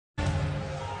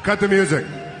Cut the music.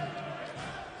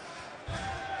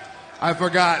 I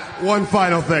forgot one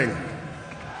final thing.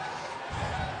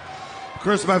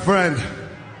 Chris, my friend,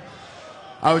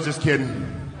 I was just kidding.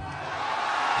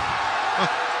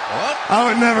 What? I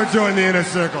would never join the Inner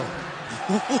Circle.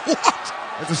 What?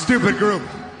 It's a stupid group.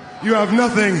 You have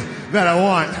nothing that I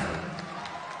want.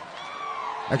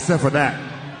 Except for that.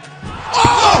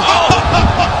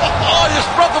 Oh, you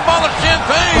sprung the ball of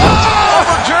champagne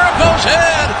over Jericho's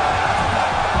head.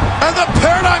 And the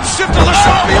paradigm shift of the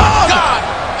show. Oh, God.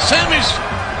 Sammy's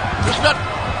just got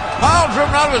pile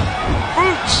driven out of his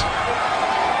boots.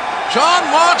 Jon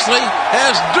Moxley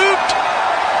has duped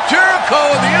Jericho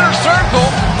in the Inner Circle.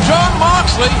 Jon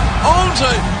Moxley owns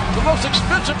the most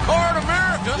expensive car in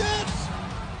America. Yes.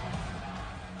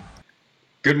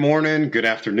 Good morning, good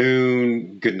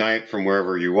afternoon, good night from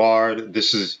wherever you are.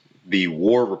 This is the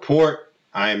War Report.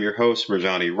 I am your host,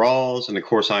 Mirjani Rawls, and of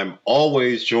course I'm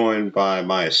always joined by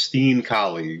my esteemed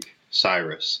colleague,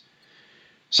 Cyrus.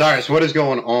 Cyrus, what is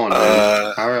going on,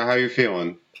 man? How are you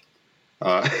feeling?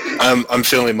 I'm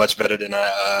feeling much better than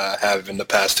I have in the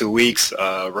past 2 weeks.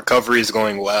 Recovery is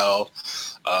going well,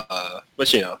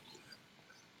 but you know,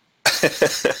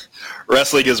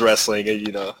 wrestling is wrestling, and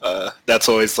you know that's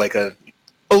always like a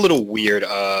little weird.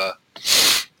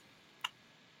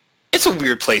 It's a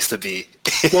weird place to be.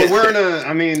 Well, we're in a.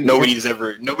 I mean, nobody's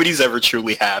ever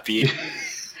truly happy.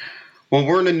 Well,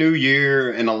 we're in a new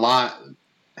year, and a lot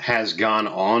has gone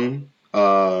on.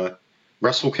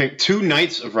 Wrestle Kingdom, 2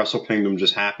 nights of Wrestle Kingdom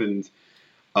just happened.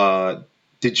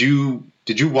 Did you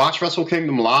watch Wrestle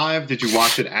Kingdom live? Did you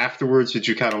watch it afterwards? Did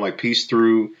you kind of like piece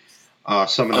through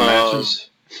some of the matches?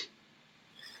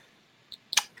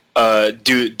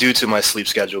 Due to my sleep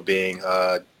schedule being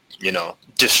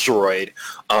destroyed,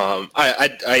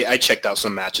 I checked out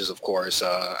some matches. Of course,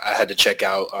 I had to check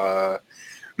out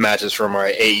matches from our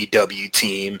AEW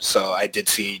team. So I did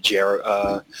see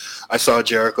I saw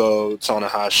Jericho,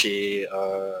 Tanahashi,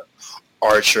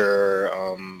 Archer,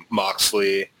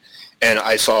 Moxley, and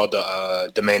I saw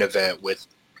the main event with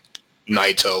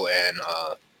Naito and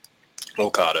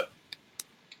Okada.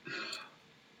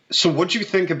 So what do you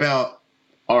think about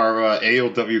our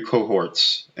AEW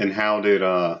cohorts, and how did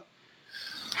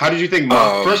you think?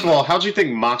 First of all, how did you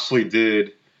think Moxley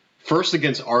did? First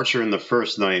against Archer in the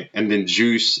first night, and then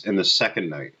Juice in the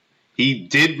second night. He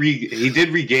did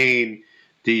regain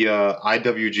the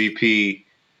IWGP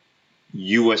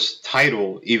US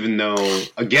title, even though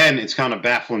again it's kind of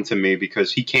baffling to me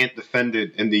because he can't defend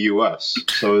it in the US.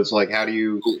 So it's like, how do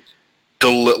you?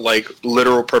 The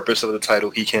literal purpose of the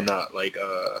title, he cannot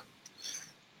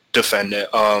defend it.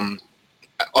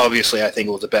 Obviously, I think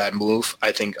it was a bad move.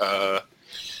 I think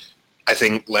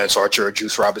Lance Archer or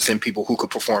Juice Robinson, people who could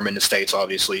perform in the States,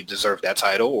 obviously deserve that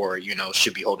title, or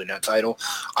should be holding that title.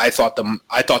 I thought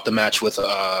the match with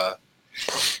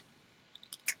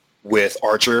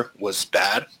Archer was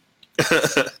bad.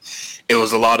 It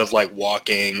was a lot of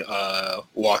walking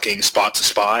spot to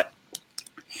spot.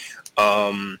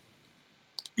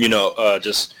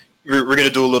 Just we're gonna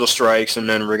do a little strikes, and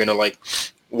then we're gonna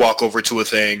walk over to a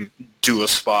thing, do a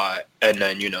spot, and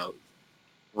then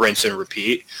rinse and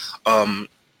repeat.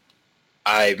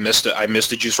 I missed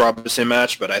the Juice Robinson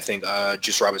match, but I think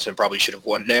Juice Robinson probably should have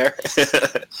won there,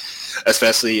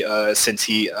 especially since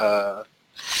he's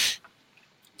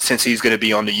going to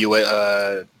be on the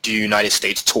United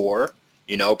States tour.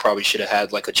 Probably should have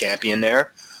had a champion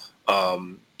there,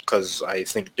 because I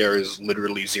think there is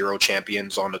literally 0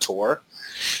 champions on the tour.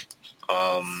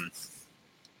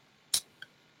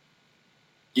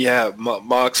 Yeah,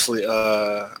 Moxley.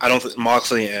 I don't think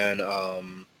Moxley and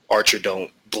Archer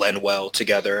don't blend well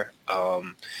together.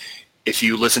 If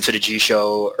you listen to the G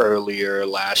Show earlier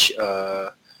last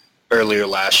year,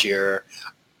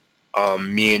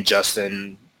 me and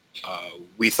Justin,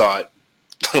 we thought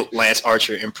Lance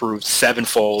Archer improved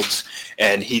 7-folds,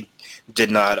 and he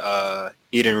didn't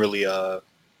really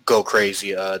go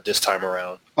crazy this time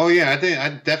around. Oh yeah, I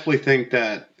definitely think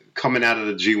that coming out of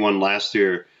the G1 last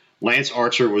year, Lance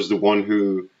Archer was the one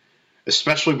who,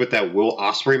 especially with that Will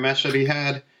Ospreay match that he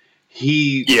had,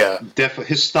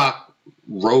 his stock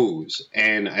rose.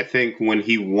 And I think when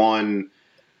he won,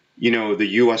 the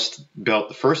U.S. belt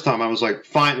the first time, I was like,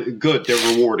 fine, good,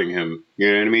 they're rewarding him.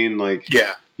 You know what I mean?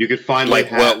 You could finally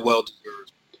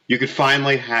you could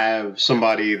finally have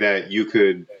somebody that you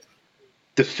could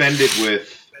defend it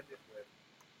with,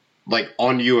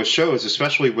 on U.S. shows,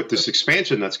 especially with this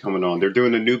expansion that's coming on. They're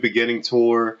doing a New Beginning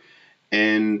tour.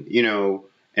 And,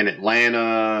 in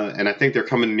Atlanta, and I think they're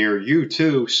coming near you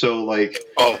too. So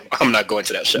oh, I'm not going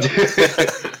to that show.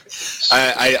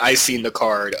 I seen the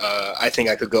card. I think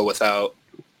I could go without.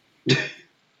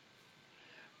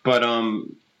 But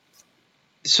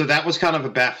so that was kind of a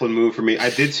baffling move for me. I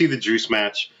did see the Juice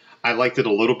match. I liked it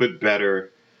a little bit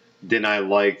better than I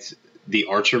liked the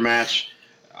Archer match.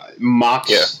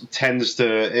 Mox tends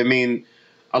to, I mean,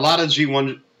 a lot of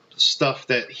G1 stuff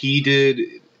that he did,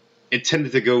 it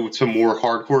tended to go to more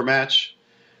hardcore match.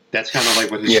 That's kind of like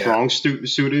what his strong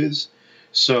suit is.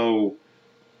 So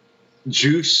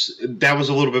Juice, that was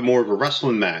a little bit more of a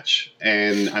wrestling match.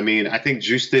 And, I mean, I think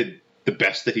Juice did the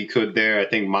best that he could there. I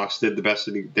think Mox did the best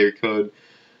that they could.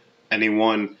 And he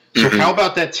won. So how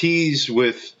about that tease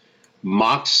with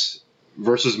Mox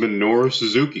versus Minoru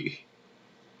Suzuki?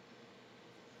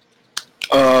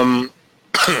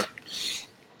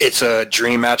 It's a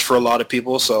dream match for a lot of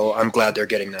people, so I'm glad they're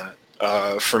getting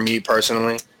that. For me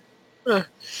personally,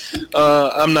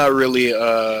 I'm not really,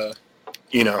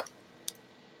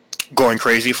 going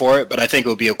crazy for it, but I think it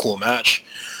would be a cool match.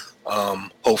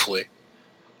 Hopefully,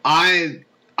 I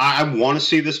want to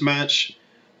see this match.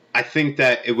 I think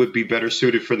that it would be better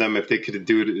suited for them if they could have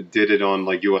did it on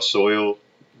like U.S. soil.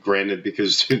 Granted,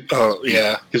 because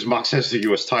because Mox has the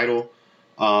U.S. title,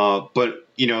 but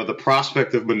the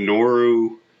prospect of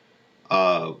Minoru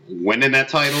winning that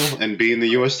title and being the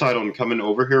U.S. title and coming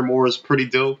over here more is pretty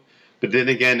dope. But then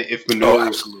again, if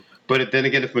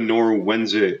Minoru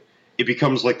wins it, it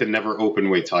becomes like the never open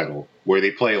weight title where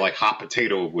they play like hot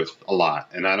potato with a lot,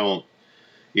 and I don't.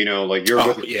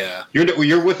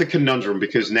 You're with a conundrum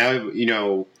because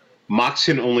now Mox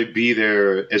can only be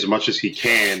there as much as he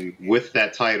can with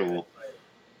that title,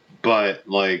 but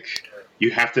like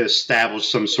you have to establish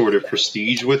some sort of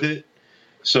prestige with it.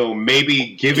 So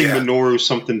maybe giving Minoru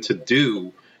something to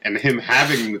do and him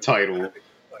having the title would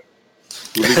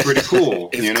be pretty cool.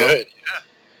 It's good. Yeah.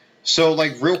 So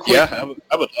like real quick, I would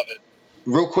love it.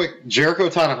 Real quick, Jericho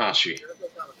Tanahashi.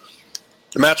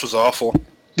 The match was awful.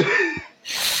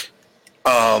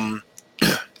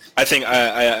 I think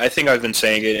I've been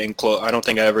saying it in I don't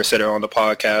think I ever said it on the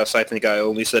podcast. I think I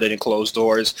only said it in closed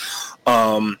doors.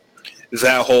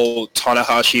 That whole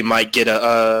Tanahashi might get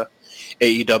a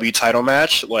AEW title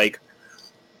match. Like,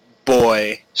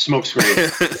 boy,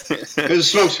 smokescreen. It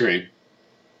was a smokescreen.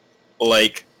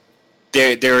 Like,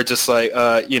 they were just like,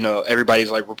 everybody's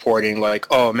like reporting like,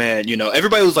 oh man,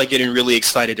 everybody was like getting really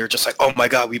excited. They're just like, oh my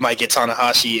god, we might get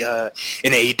Tanahashi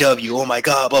in AEW. Oh my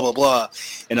god, blah blah blah.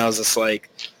 And I was just like,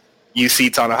 you see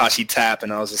Tanahashi tap,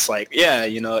 and I was just like, yeah,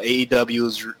 AEW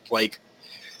is like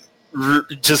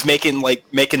just making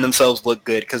themselves look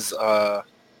good because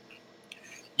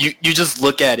you just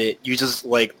look at it,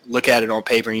 look at it on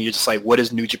paper, and you're just like, what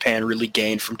does New Japan really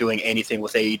gain from doing anything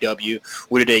with AEW?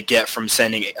 What do they get from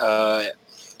sending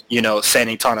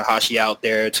Tanahashi out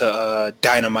there to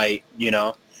Dynamite,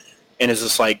 and it's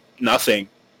just like nothing.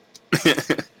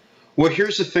 Well,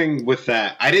 here's the thing with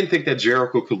that. I didn't think that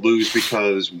Jericho could lose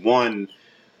because, one,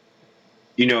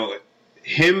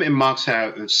 him and Mox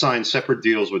have signed separate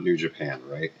deals with New Japan,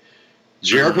 right?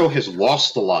 Jericho has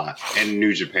lost a lot in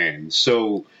New Japan.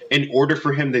 So in order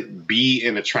for him to be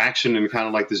an attraction and kind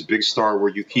of like this big star where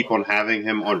you keep on having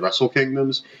him on Wrestle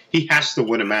Kingdoms, he has to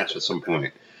win a match at some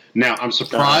point. Now, I'm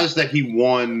surprised that he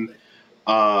won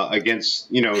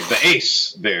against, the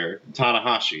ace there,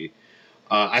 Tanahashi.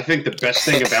 I think the best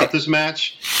thing about this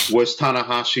match was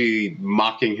Tanahashi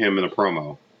mocking him in a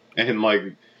promo and like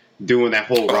doing that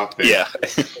whole rock thing. Yeah.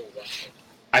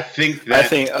 I think. Go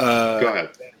ahead.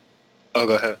 Oh,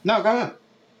 go ahead. No, go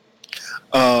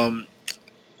ahead.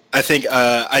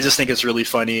 I just think it's really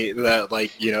funny that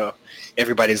like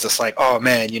everybody's just like, oh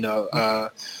man,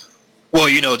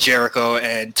 Jericho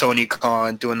and Tony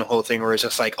Khan doing the whole thing where it's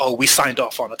just like, oh, we signed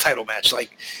off on a title match,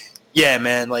 like. Yeah,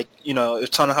 man, like,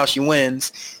 if Tanahashi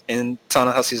wins, and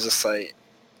Tanahashi's just like,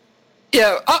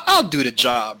 yeah, I'll do the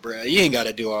job, bro. You ain't got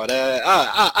to do all that.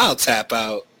 I'll tap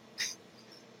out.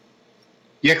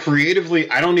 Yeah,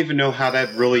 creatively, I don't even know how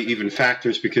that really even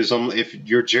factors, because if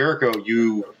you're Jericho,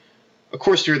 of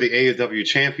course you're the AEW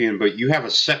champion, but you have a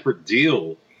separate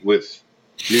deal with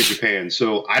New Japan,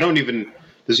 so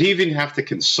does he even have to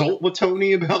consult with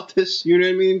Tony about this? You know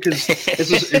what I mean?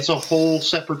 Because it's a whole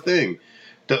separate thing.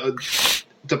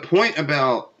 The point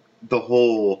about the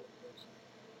whole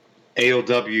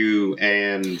AEW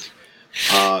and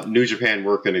New Japan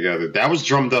working together, that was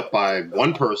drummed up by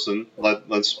one person.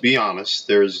 Let's be honest.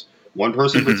 There's one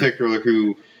person in particular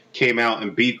who came out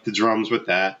and beat the drums with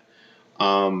that.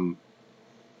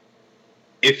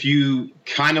 If you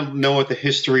kind of know what the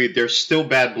history, there's still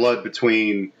bad blood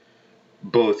between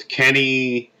both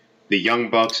Kenny, the Young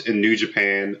Bucks, and New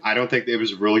Japan. I don't think it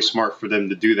was really smart for them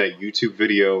to do that YouTube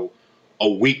video a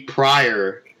week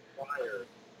prior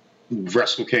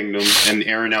Wrestle Kingdom and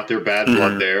airing out their bad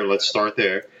blood there. Let's start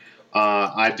there.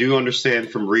 I do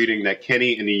understand from reading that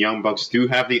Kenny and the Young Bucks do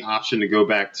have the option to go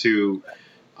back to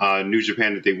New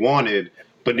Japan that they wanted,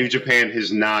 but New Japan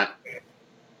has not,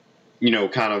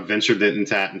 kind of ventured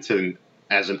into that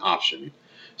as an option.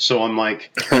 So I'm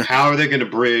like, how are they going to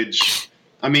bridge?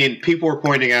 I mean, people were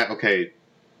pointing out, okay,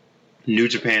 New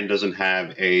Japan doesn't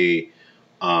have a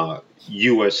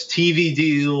U.S. TV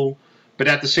deal, but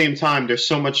at the same time, there's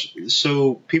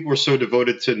so people are so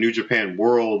devoted to New Japan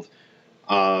World.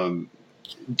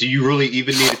 Do you really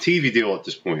even need a TV deal at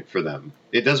this point for them?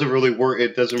 It doesn't really work.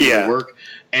 It doesn't really work.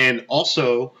 And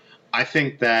also, I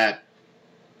think that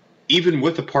even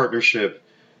with the partnership,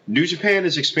 New Japan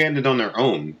has expanded on their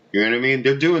own. You know what I mean?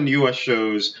 They're doing U.S.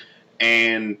 shows,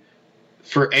 and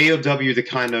for AOW to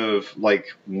kind of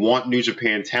want New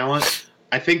Japan talent,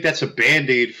 I think that's a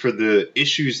Band-Aid for the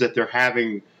issues that they're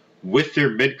having with their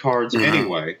mid-cards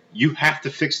anyway. You have to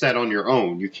fix that on your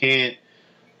own. You can't.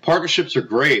 Partnerships are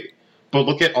great, but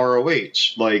look at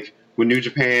ROH. Like, when New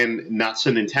Japan not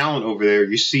sending talent over there,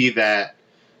 you see that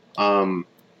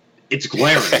it's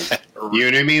glaring. You know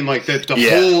what I mean? Like, the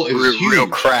hole is huge. Real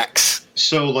cracks.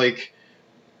 So,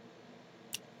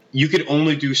 you can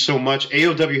only do so much.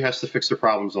 AOW has to fix their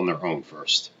problems on their own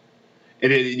first.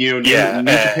 And, New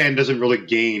Japan doesn't really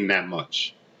gain that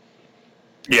much.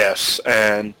 Yes,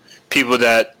 and people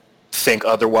that think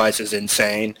otherwise is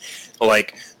insane.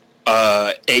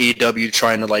 AEW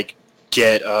trying to,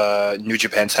 get New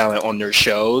Japan talent on their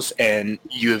shows, and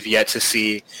you have yet to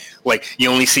see, you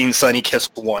only seen Sonny Kiss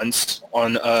once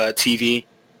on TV.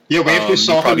 Yeah, we actually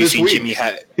saw him this week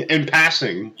in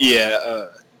passing. Yeah,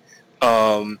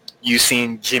 you've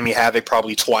seen Jimmy Havoc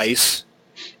probably twice.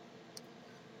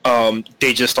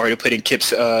 They just started putting Kip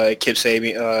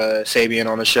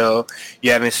Sabian on the show.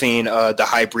 You haven't seen the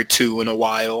Hybrid 2 in a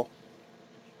while.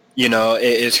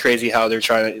 It's crazy how they're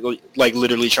trying to,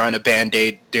 literally trying to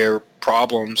Band-Aid their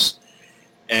problems.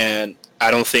 And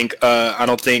I don't think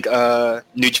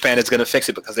New Japan is going to fix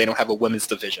it because they don't have a women's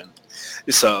division.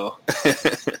 So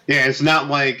yeah, it's not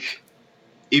like,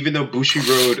 even though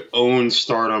Bushiroad owns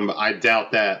Stardom, I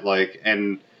doubt that.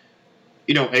 And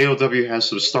AOW has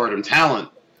some Stardom talent.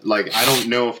 I don't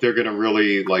know if they're going to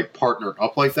really partner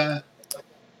up like that.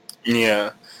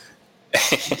 Yeah.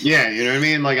 Yeah, you know what I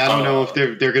mean? I don't know if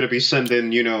they're going to be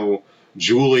sending,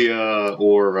 Julia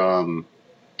or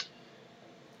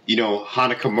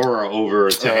Hana Kimura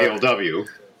over to AOW.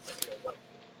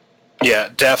 Yeah,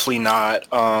 definitely not.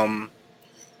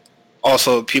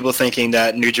 Also, people thinking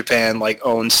that New Japan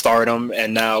owns Stardom,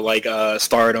 and now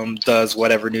Stardom does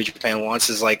whatever New Japan wants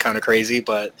is kind of crazy,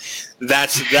 but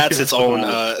that's its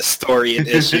own story and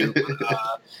issue.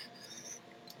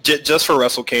 Just for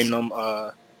Wrestle Kingdom,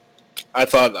 I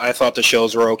thought the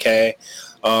shows were okay.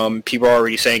 People are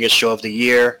already saying it's show of the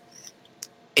year.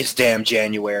 It's damn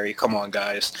January. Come on,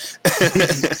 guys.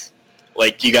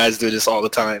 You guys do this all the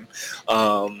time.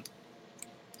 But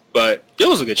it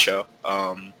was a good show.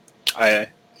 I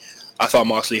thought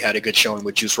Moxley had a good showing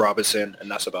with Juice Robinson, and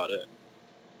that's about it.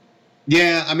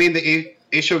 Yeah, I mean, the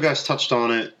A-Show guys touched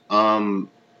on it.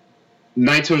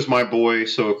 Naito's my boy,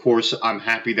 so of course I'm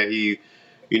happy that he,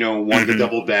 won the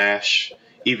Double Dash,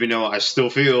 even though I still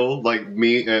feel like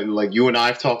me and you and I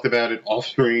have talked about it off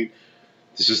screen.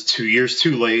 This is 2 years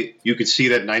too late. You could see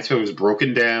that Naito was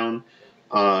broken down.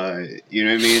 You know what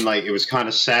I mean? It was kind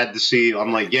of sad to see.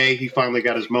 I'm yay, he finally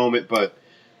got his moment, but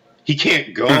he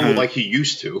can't go like he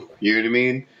used to. You know what I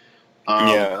mean?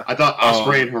 Yeah. I thought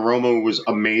Ospreay and Hiromu was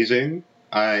amazing.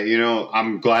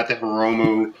 I'm glad that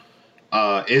Hiromu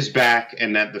is back,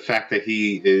 and that the fact that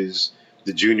he is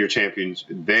the junior champion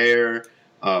there.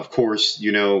 Of course,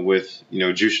 with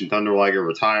Jushin Thunder Liger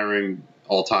retiring,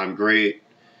 all-time great.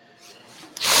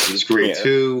 It was great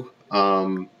too.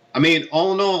 I mean,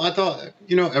 all in all, I thought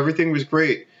everything was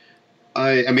great.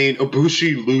 I mean,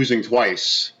 Ibushi losing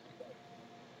twice.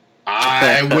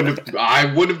 I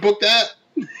would have booked that,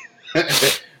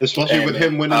 especially with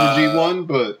him winning the G1.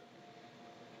 But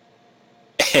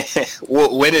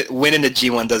winning the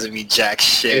G1 doesn't mean jack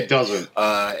shit. It doesn't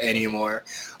anymore.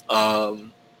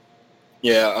 I'm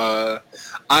not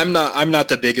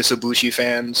the biggest Ibushi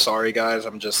fan. Sorry, guys.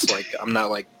 I'm just I'm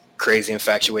not crazy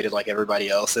infatuated like everybody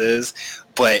else is.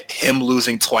 But him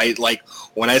losing twice,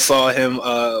 when I saw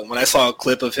a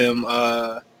clip of him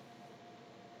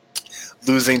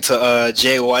losing to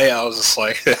Jay White, I was just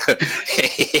like,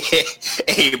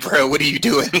 hey, bro, what are you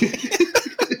doing?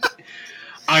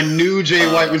 I knew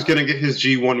Jay White was going to get his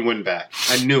G1 win back.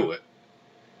 I knew it.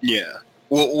 Yeah.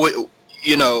 Well,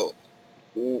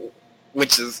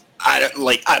 which is, I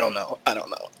don't know.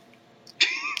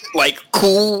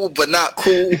 Cool, but not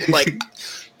cool.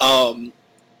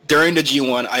 during the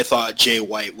G1, I thought Jay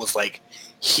White was like,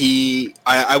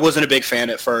 I wasn't a big fan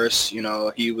at first. You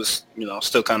know, he was, you know,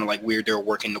 still kind of like weird. They were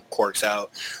working the quirks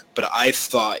out. But I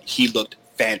thought he looked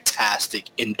fantastic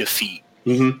in defeat.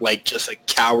 Mm-hmm. Like just a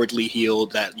cowardly heel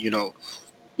that, you know,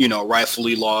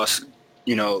 rightfully lost,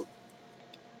 you know,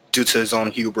 due to his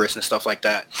own hubris and stuff like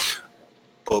that.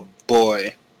 But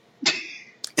boy,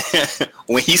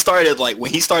 when he started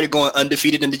going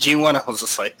undefeated in the G1, I was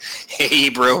just like, hey,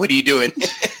 bro, what are you doing?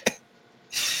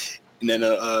 And then,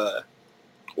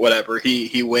 whatever,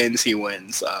 he wins.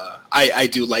 I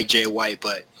do like Jay White,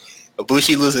 but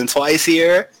Ibushi losing twice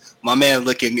here, my man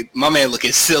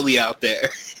looking silly out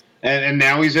there. And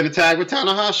now he's in a tag with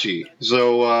Tanahashi.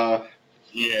 So,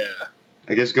 yeah.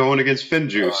 I guess going against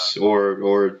Finjuice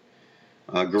or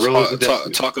Gorillas of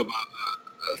Destiny.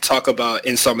 Talk about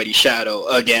in somebody's shadow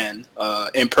again,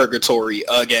 in purgatory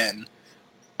again.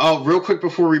 Oh, real quick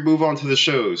before we move on to the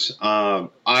shows,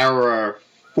 our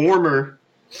former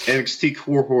NXT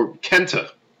cohort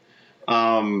Kenta.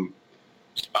 Oh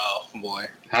boy,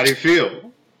 how do you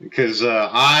feel? Because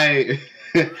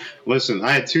listen,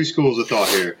 I had two schools of thought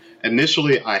here.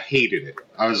 Initially, I hated it.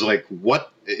 I was like,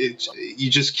 "What? You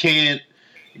just can't."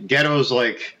 Ghetto's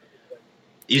like,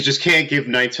 you just can't give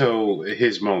Naito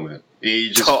his moment.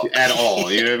 At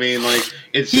all. You know what I mean? Like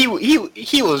it's he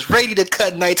was ready to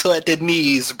cut Naito at the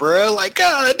knees, bro. Like,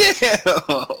 god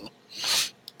damn.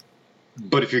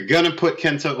 But if you're gonna put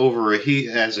Kenta over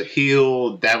as a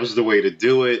heel, that was the way to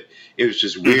do it. It was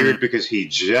just weird because he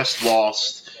just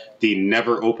lost the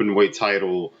never open weight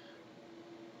title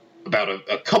about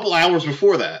a couple hours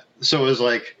before that. So it was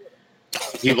like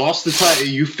he lost the title.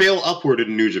 You fail upward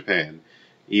in New Japan.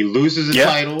 He loses the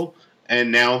title. And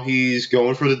now he's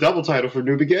going for the double title for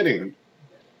New Beginning.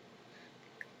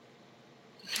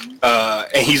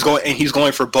 And he's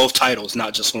going for both titles,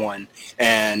 not just one.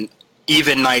 And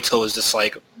even Naito is just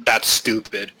like, that's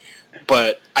stupid.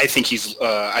 But I think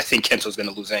Kenta's going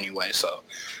to lose anyway, so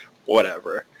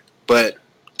whatever. But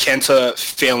Kenta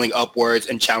failing upwards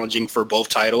and challenging for both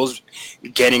titles,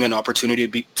 getting an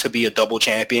opportunity to be a double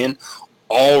champion,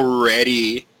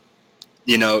 already,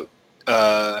 you know,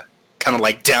 kind of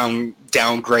like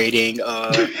downgrading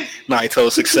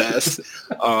Naito's success.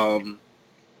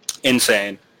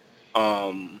 Insane.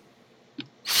 I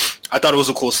thought it was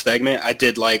a cool segment. I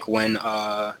did like when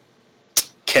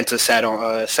Kenta sat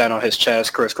on his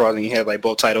chest, crisscrossing. He had like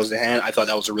both titles in hand. I thought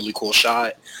that was a really cool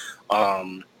shot.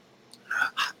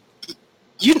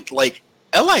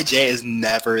 LIJ is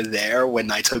never there when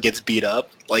Naito gets beat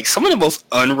up. Like some of the most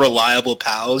unreliable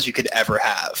pals you could ever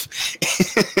have.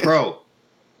 Bro.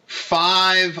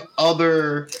 5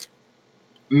 other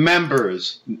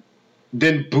members.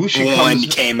 Then Bushi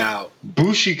came out.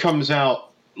 Bushi comes out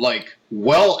like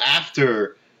well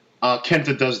after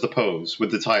Kenta does the pose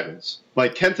with the titles.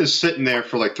 Like Kenta's sitting there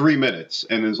for like 3 minutes,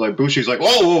 and it's like Bushi's like,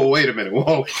 "Whoa, wait a minute,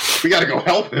 whoa, we gotta go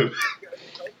help him."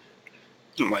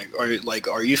 Are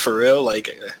you for real?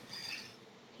 Like,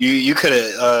 you could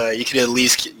at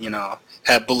least, you know,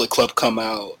 have Bullet Club come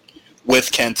out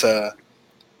with Kenta,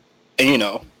 and you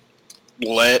know,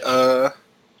 let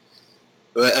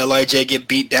LIJ get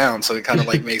beat down, so it kind of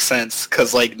like makes sense.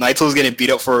 Because like Naito's getting beat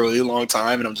up for a really long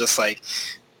time, and I'm just like,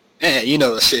 man, you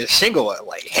know, Shingo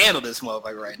like handle this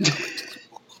motherfucker right now.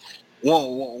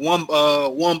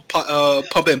 One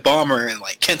pump and bomber, and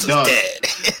like Kenta's dead.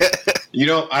 You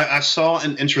know, I saw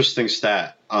an interesting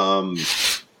stat.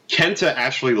 Kenta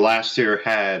actually last year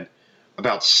had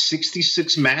about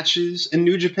 66 matches in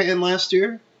New Japan last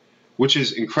year, which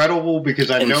is incredible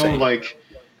because I know like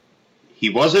he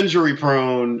was injury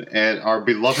prone at our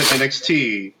beloved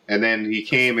NXT, and then he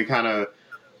came and kind of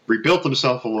rebuilt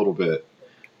himself a little bit.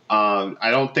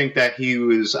 I don't think that he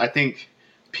was. I think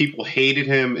people hated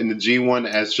him in the G1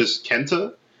 as just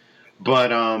Kenta,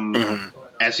 but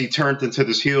as he turned into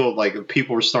this heel, like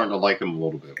people were starting to like him a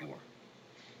little bit more.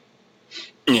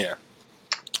 Yeah.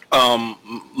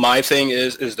 My thing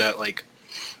is that like,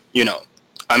 you know,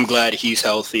 I'm glad he's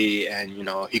healthy and, you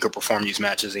know, he could perform these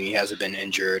matches and he hasn't been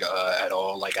injured at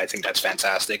all. Like, I think that's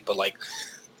fantastic. But like,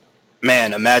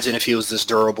 man, imagine if he was this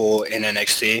durable in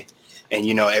NXT and,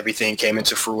 you know, everything came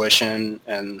into fruition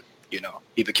and, you know,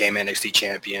 he became NXT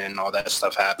champion and all that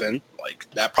stuff happened. Like,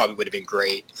 that probably would have been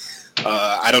great.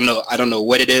 I don't know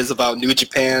what it is about New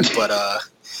Japan, but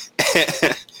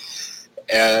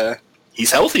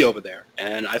he's healthy over there,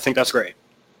 and I think that's great.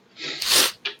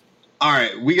 All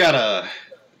right, we gotta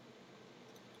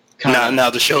now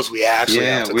the shows we actually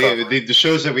have to cover. The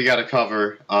shows that we gotta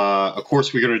cover. Of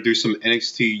course, we're gonna do some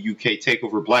NXT UK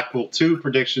Takeover Blackpool 2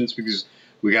 predictions because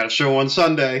we got a show on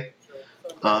Sunday.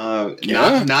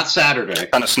 Not Saturday.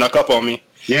 Kind of snuck up on me.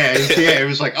 Yeah, it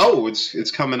was like, oh,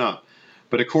 it's coming up.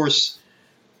 But of course,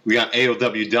 we got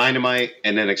AEW Dynamite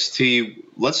and NXT.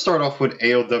 Let's start off with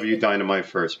AEW Dynamite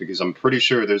first, because I'm pretty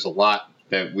sure there's a lot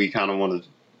that we kind of want to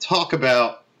talk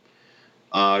about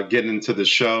getting into the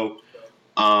show.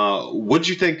 What'd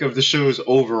you think of the shows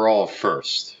overall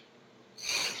first?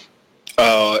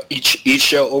 Each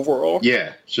show overall?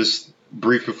 Yeah, just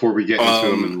brief before we get into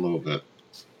them in a little bit.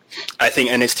 I think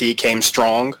NXT came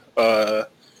strong,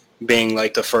 being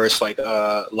like the first like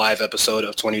live episode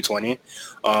of 2020.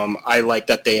 I like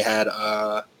that they had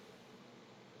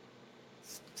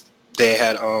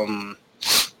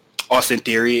Austin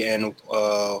Theory and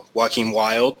Joaquin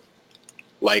Wilde.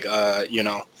 Like you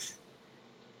know,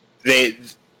 they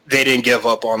didn't give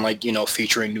up on like, you know,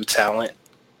 featuring new talent.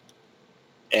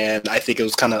 And I think it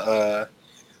was kind of,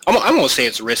 I won't say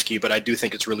it's risky, but I do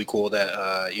think it's really cool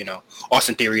that, you know,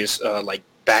 Austin Theory is, like,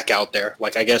 back out there.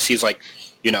 Like, I guess he's, like,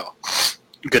 you know,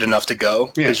 good enough to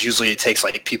go. Because usually it takes,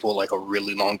 like, people, like, a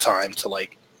really long time to,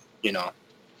 like, you know,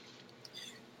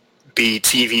 be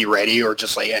TV ready or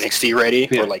just, like, NXT ready.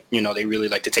 Or, like, you know, they really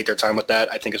like to take their time with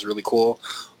that. I think it's really cool.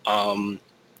 I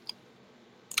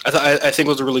think it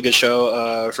was a really good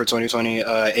show for 2020.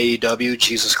 AEW,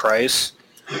 Jesus Christ.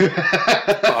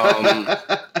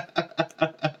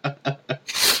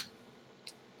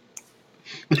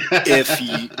 If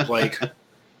you like,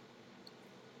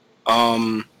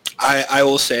 I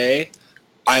will say,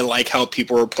 I like how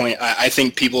people are I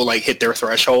think people like hit their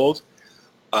threshold,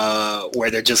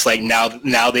 where they're just like now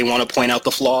they want to point out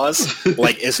the flaws.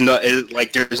 Like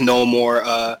like there's no more.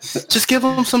 Just give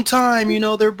them some time. You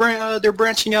know, they're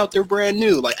branching out. They're brand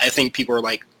new. Like I think people are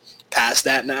like past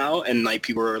that now, and like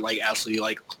people are like absolutely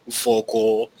like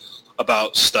vocal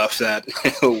about stuff that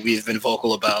we've been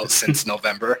vocal about since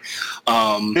November.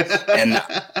 And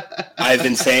I've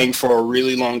been saying for a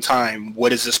really long time,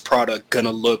 what is this product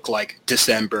gonna look like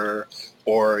December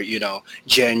or, you know,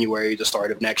 January, the start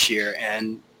of next year?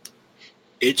 And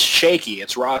it's shaky,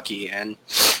 it's rocky, and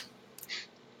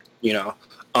you know,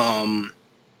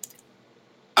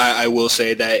 I will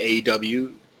say that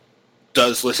AEW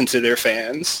does listen to their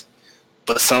fans.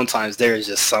 But sometimes there's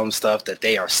just some stuff that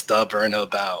they are stubborn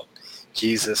about.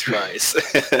 Jesus Christ.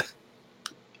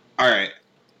 All right.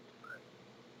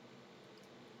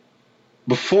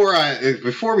 Before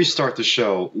we start the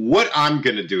show, what I'm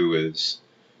going to do is,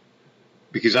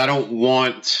 because I don't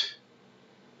want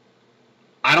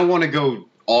to go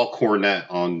all Cornette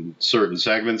on certain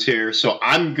segments here, so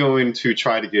I'm going to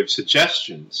try to give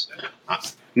suggestions.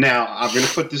 Now, I'm going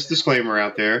to put this disclaimer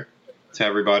out there to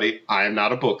everybody. I am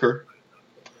not a booker.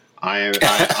 I am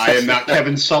not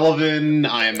Kevin Sullivan.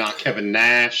 I am not Kevin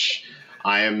Nash.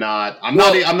 I'm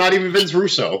not even Vince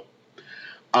Russo.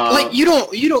 Like you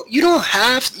don't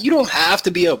have to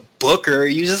be a booker.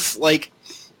 You just like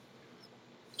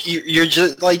you're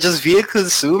just be a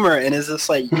consumer, and it's just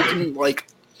like you can like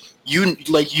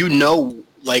you know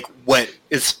like what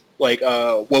is like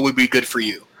what would be good for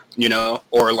you, you know,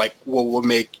 or like what would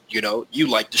make, you know, you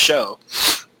like the show.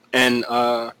 And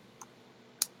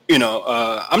you know,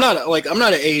 I'm not an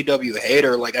AEW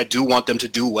hater. Like, I do want them to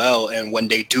do well, and when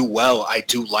they do well, I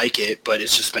do like it. But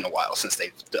it's just been a while since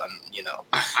they've done, you know,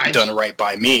 done right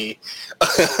by me.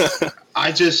 Okay.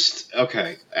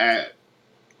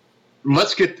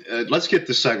 Let's get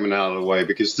this segment out of the way,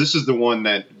 because this is the one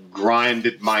that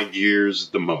grinded my gears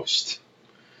the most.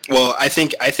 Well, I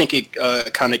think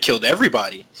it kind of killed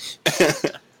everybody.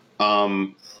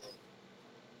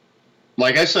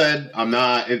 Like I said,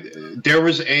 there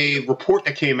was a report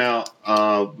that came out,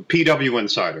 PW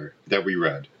Insider, that we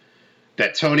read,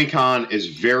 that Tony Khan is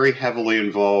very heavily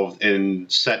involved in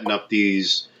setting up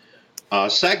these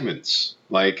segments.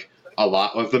 Like, a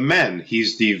lot of the men.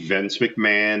 He's the Vince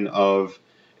McMahon of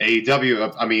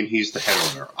AEW. I mean, he's the head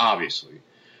owner, obviously.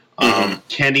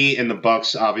 Kenny and the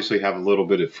Bucks obviously have a little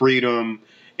bit of freedom.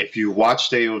 If you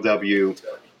watched AEW,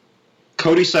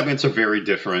 Cody's segments are very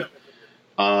different.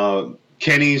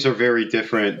 Kenny's are very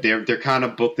different. They're kind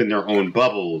of booked in their own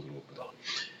bubble a little bit.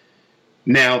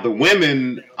 Now, the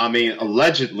women, I mean,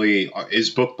 allegedly is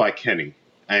booked by Kenny,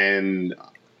 and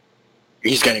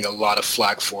he's getting a lot of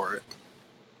flack for it.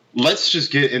 Let's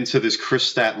just get into this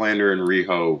Chris Statlander and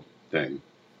Riho thing.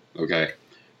 Okay.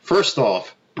 First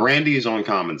off, Brandy is on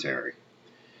commentary.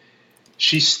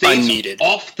 She states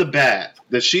off the bat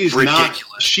that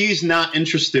she's not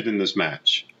interested in this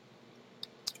match.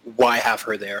 Why have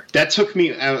her there? That took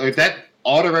me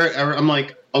I'm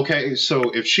like, okay,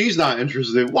 so if she's not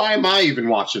interested, why am I even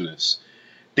watching this?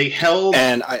 Go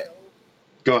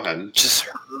ahead. Just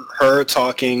her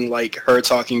talking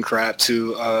crap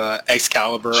to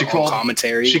Excalibur on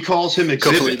commentary. She calls him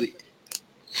Exhibit.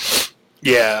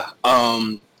 Yeah.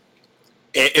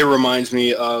 It reminds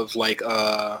me of like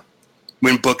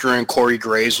when Booker and Corey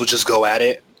Graves will just go at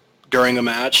it during a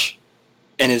match,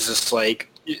 and it's just like,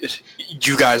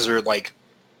 you guys are like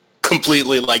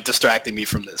completely like distracting me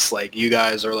from this. Like, you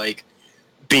guys are like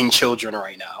being children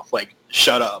right now. Like,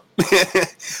 shut up.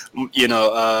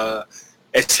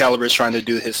 Excalibur's trying to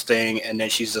do his thing, and then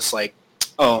she's just like,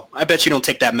 oh, I bet you don't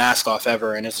take that mask off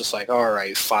ever. And it's just like, all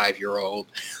right, 5-year-old.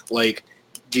 Like,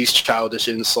 these childish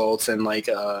insults, and like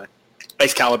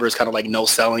Excalibur is kind of like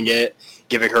no-selling it,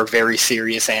 giving her very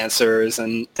serious answers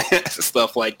and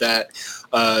stuff like that.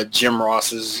 Jim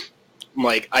Ross is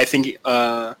like, I think,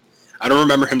 I don't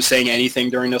remember him saying anything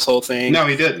during this whole thing. No,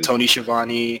 he didn't. Tony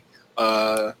Schiavone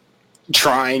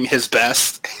trying his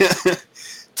best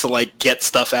to like get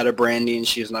stuff out of Brandy, and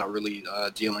she's not really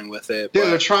dealing with it. Yeah,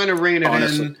 they're trying to rein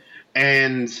it in,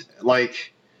 and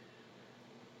like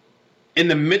in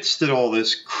the midst of all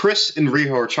this, Chris and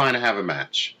Riho are trying to have a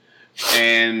match,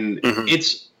 and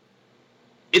it's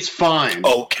fine.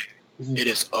 Okay, it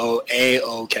is okay.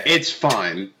 It's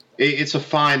fine. It's a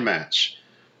fine match.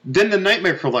 Then the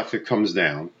Nightmare Collective comes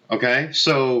down. Okay,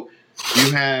 so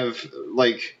you have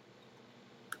like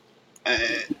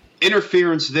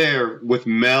interference there with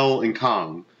Mel and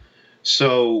Kong.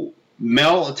 So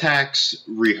Mel attacks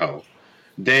Riho.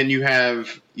 Then you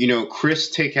have, Chris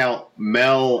take out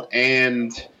Mel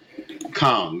and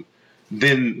Kong.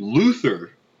 Then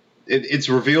Luther, it's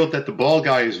revealed that the bald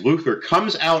guy is Luther,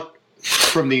 comes out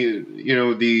from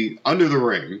the under the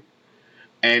ring,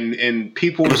 and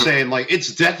people were saying like,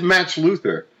 it's Deathmatch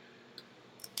Luther.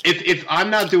 If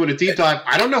I'm not doing a deep dive,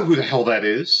 I don't know who the hell that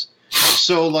is.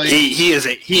 So like he is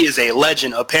a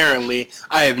legend. Apparently,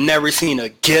 I have never seen a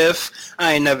GIF.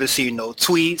 I ain't never seen no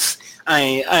tweets. I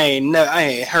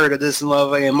ain't heard of this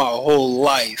motherfucker in my whole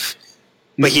life.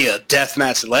 But he a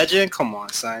deathmatch legend. Come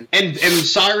on, son. And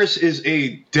Cyrus is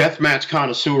a deathmatch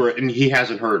connoisseur, and he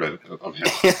hasn't heard of him.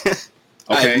 Okay?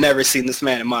 I've never seen this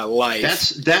man in my life.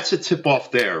 That's a tip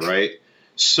off there, right?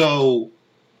 So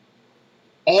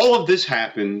all of this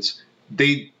happens.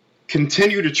 They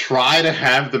continue to try to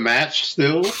have the match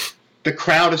still. The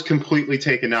crowd is completely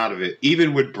taken out of it,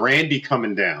 even with Brandy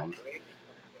coming down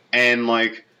and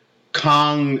like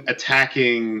Kong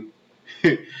attacking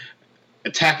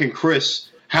Chris.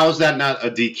 How is that not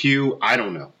a DQ? I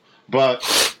don't know. But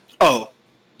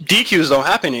DQs don't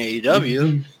happen in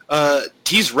AEW.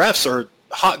 These refs are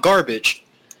hot garbage.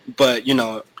 But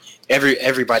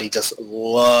everybody just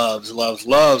loves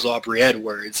Aubrey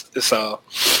Edwards. So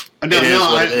I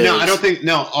don't think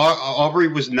Aubrey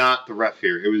was not the ref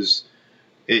here. It was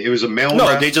a male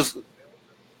ref.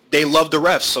 They love the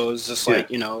refs, so it's just like,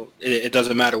 it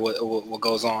doesn't matter what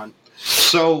goes on.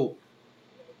 So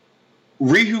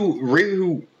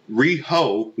Riho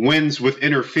wins with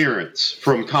interference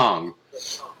from Kong.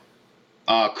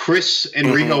 Chris and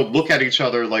Riho look at each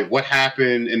other like, what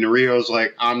happened? And Riho's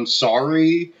like, I'm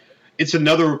sorry. It's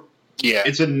another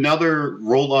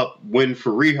roll up win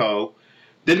for Riho.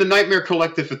 Then the Nightmare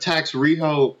Collective attacks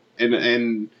Riho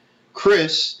and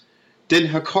Chris. Then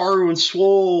Hikaru and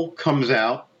Swole comes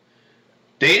out.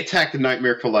 They attack the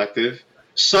Nightmare Collective.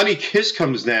 Sonny Kiss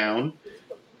comes down.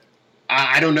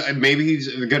 I don't know. Maybe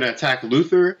he's going to attack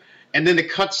Luther. And then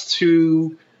it cuts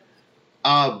to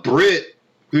Britt,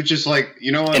 who's just like,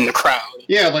 you know what? In the crowd.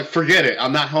 Yeah, like, forget it.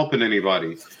 I'm not helping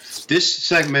anybody. This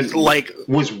segment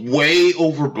was way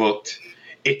overbooked.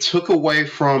 It took away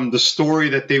from the story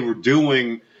that they were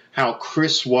doing, how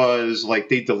Chris was, like,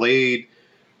 they delayed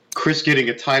Chris getting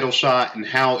a title shot, and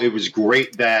how it was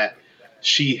great that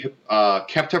she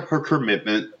kept up her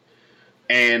commitment,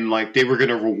 and, like, they were going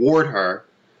to reward her.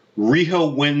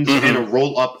 Riho wins in a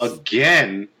roll-up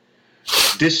again.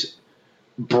 This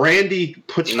Brandy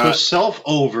puts herself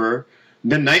over.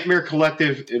 The Nightmare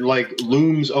Collective,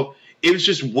 looms up. It was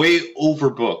just way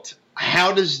overbooked.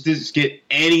 How does this get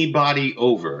anybody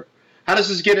over? How does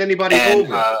this get anybody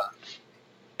over?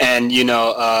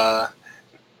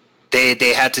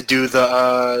 They had to do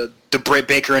the Britt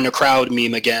Baker in the crowd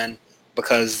meme again,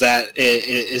 because that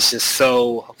is just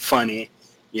so funny,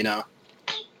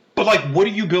 But, like, what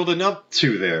are you building up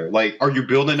to there? Like, are you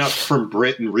building up from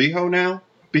Britt and Riho now?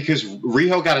 Because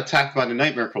Riho got attacked by the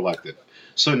Nightmare Collective.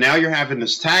 So now you're having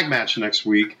this tag match next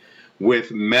week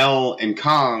with Mel and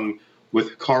Kong,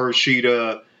 with Hikaru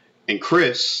Shida and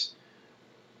Chris.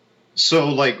 So,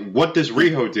 like, what does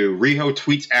Riho do? Riho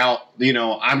tweets out,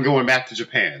 I'm going back to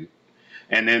Japan.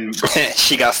 And then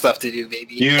she got stuff to do,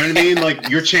 baby. You know what I mean? Like,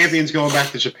 your champion's going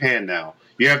back to Japan now.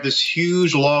 You have this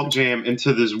huge logjam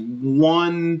into this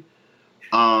one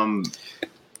kind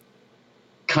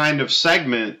of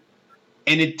segment,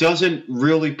 and it doesn't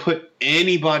really put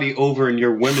anybody over in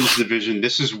your women's division.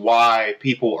 This is why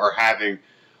people are having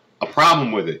a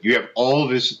problem with it. You have all of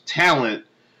this talent,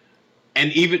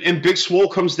 and Big Swole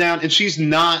comes down, and she's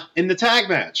not in the tag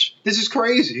match. This is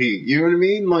crazy. You know what I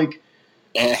mean? Like,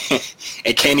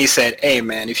 and Kenny said, "Hey,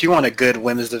 man, if you want a good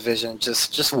women's division,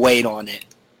 just wait on it."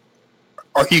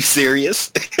 Are you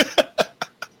serious?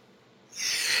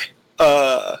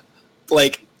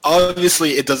 Like,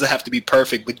 obviously, it doesn't have to be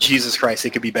perfect, but Jesus Christ, it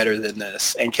could be better than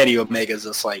this. And Kenny Omega's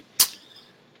just like,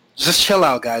 just chill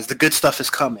out, guys. The good stuff is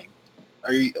coming.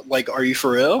 Are you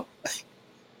for real?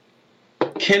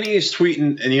 Kenny is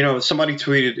tweeting, and somebody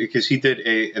tweeted because he did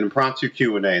an impromptu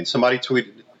Q&A, and somebody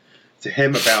tweeted to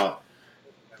him about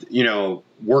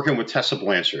working with Tessa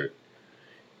Blanchard.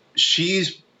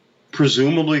 She's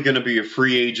presumably going to be a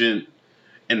free agent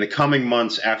in the coming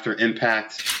months after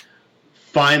Impact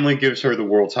finally gives her the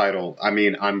world title. I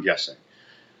mean, I'm guessing.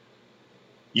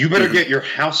 You better get your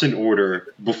house in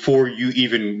order before you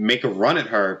even make a run at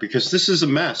her, because this is a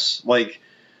mess. Like,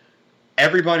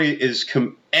 everybody is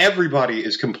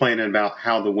complaining about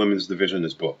how the women's division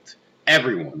is booked.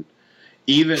 Everyone.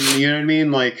 Even, you know what I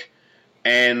mean? Like,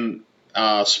 and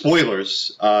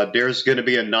spoilers, there's going to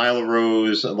be a Nyla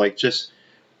Rose,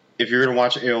 if you're going to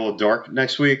watch AOL Dark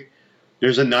next week,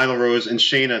 there's a Nyla Rose and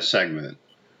Shayna segment.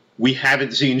 We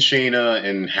haven't seen Shayna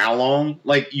in how long?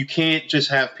 Like, you can't just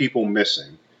have people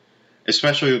missing,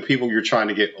 especially with people you're trying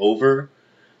to get over.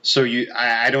 So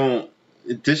I don't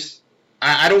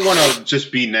want to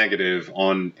just be negative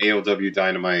on AOW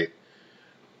Dynamite,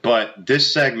 but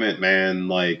this segment, man,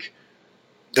 like,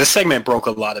 this segment broke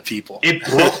a lot of people. It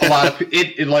broke a lot of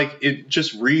it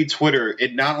just read Twitter.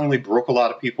 It not only broke a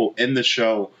lot of people in the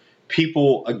show,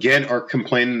 people again are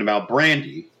complaining about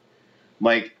Brandy.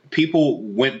 Like, people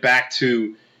went back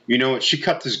to, she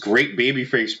cut this great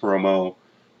babyface promo,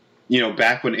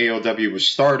 back when AOW was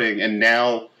starting, and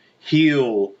now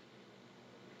heel,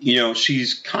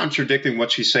 she's contradicting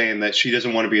what she's saying, that she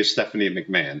doesn't want to be a Stephanie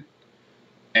McMahon.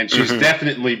 And she's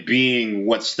definitely being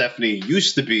what Stephanie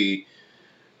used to be,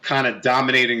 kind of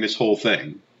dominating this whole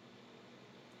thing.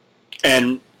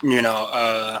 And,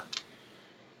 a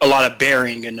lot of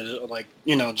bearing and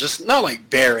just not like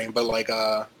bearing, but like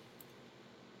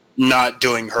not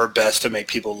doing her best to make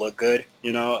people look good.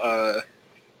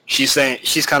 She's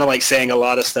kind of like saying a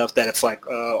lot of stuff that it's like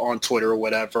on Twitter or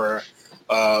whatever,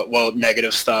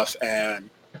 negative stuff, and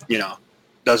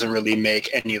doesn't really make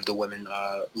any of the women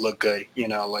look good.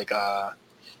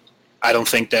 I don't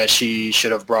think that she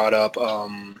should have brought up.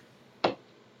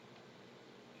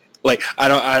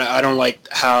 I don't like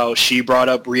how she brought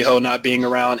up Riho not being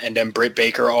around, and then Britt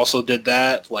Baker also did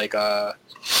that,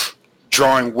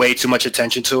 drawing way too much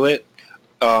attention to it.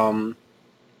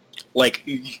 Like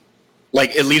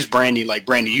at least Brandy,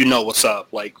 you know what's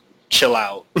up, chill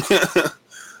out.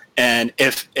 And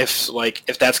if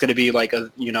that's going to be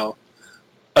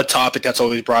a topic that's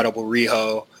always brought up with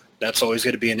Riho, that's always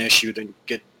going to be an issue, then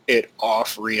get it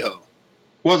off Riho.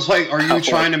 Well, it's like, are you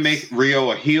trying to make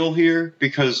Riho a heel here?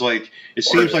 Because, it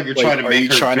seems like you're trying to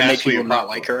make her trying to make people not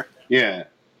like her? Yeah.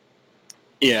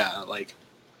 Yeah,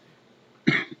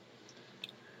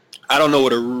 I don't know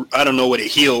what a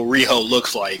heel Riho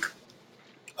looks like,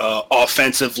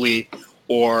 offensively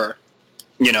or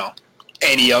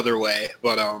any other way.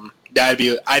 But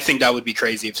I think that would be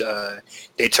crazy if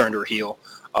they turned her heel.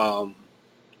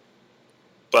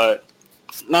 But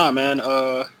nah, man.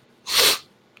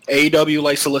 AEW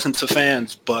likes to listen to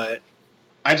fans, but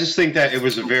I just think that it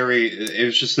was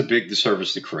just a big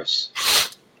disservice to Chris.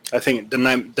 I think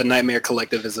the Nightmare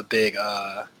Collective is a big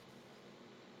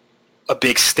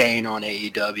stain on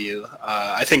AEW.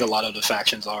 I think a lot of the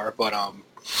factions are, but a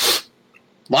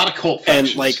lot of cult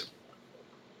factions.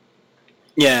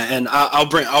 And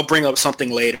I'll bring up something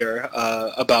later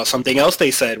about something else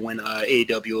they said when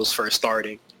AEW was first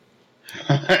starting.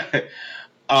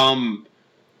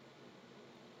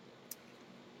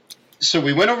 So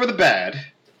we went over the bad,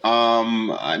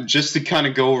 just to kind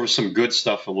of go over some good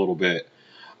stuff a little bit.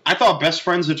 I thought Best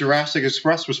Friends of Jurassic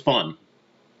Express was fun.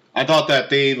 I thought that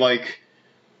they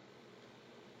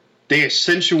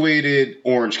accentuated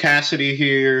Orange Cassidy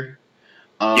here.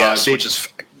 Which is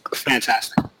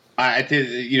fantastic. I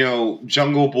did,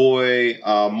 Jungle Boy,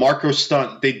 Marco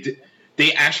Stunt.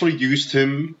 They actually used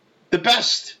him the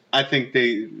best. I think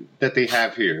that they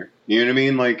have here. You know what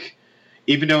I mean?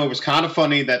 Even though it was kind of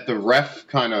funny that the ref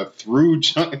kind of threw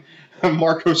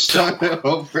Marco Stunt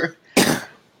over.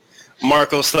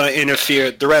 Marco Stunt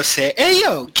interfered. The ref said, "Hey,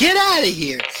 yo, get out of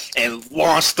here," and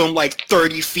launched him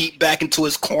 30 feet back into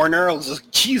his corner. I was like,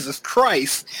 Jesus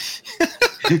Christ.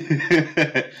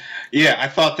 Yeah, I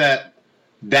thought that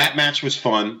that match was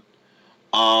fun.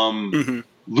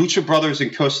 Lucha Brothers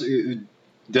and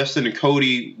Destin and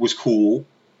Cody was cool.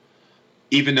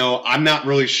 Even though I'm not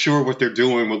really sure what they're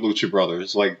doing with Lucha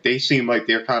Brothers. Like, they seem like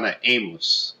they're kind of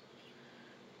aimless.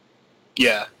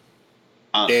 Yeah.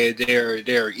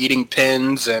 They're eating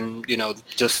pins and,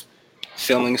 just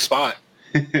filling a spot.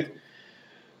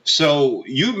 So,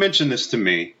 you mentioned this to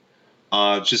me,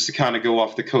 just to kind of go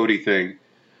off the Cody thing.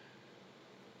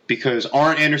 Because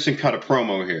Arn Anderson cut a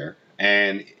promo here.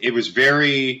 And it was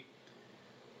very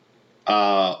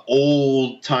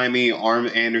old-timey Arn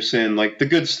Anderson, like the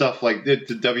good stuff, like the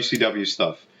WCW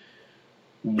stuff.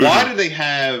 Why do they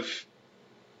have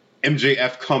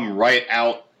MJF come right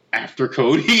out after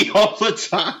Cody all the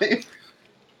time?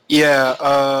 Yeah,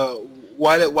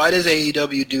 why does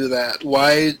AEW do that?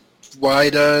 Why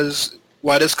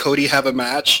does Cody have a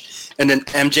match and then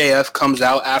MJF comes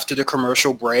out after the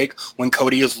commercial break when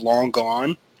Cody is long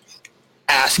gone,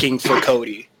 asking for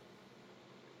Cody?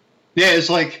 Yeah, it's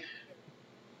like,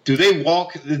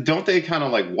 don't they kind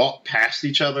of like walk past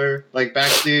each other like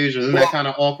backstage? Isn't that kind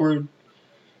of awkward?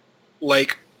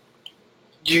 Like,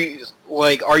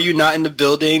 are you not in the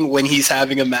building when he's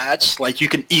having a match? Like, you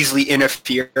can easily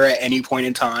interfere at any point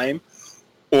in time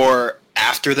or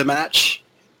after the match.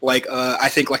 Like, I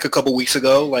think like a couple weeks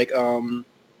ago, like,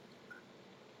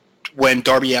 when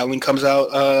Darby Allin comes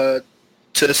out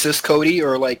to assist Cody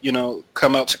or like,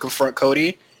 come out to confront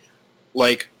Cody,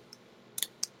 like,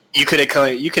 you could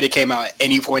have came out at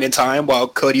any point in time while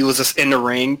Cody was just in the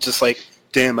ring, just like,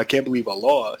 damn, I can't believe I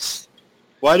lost.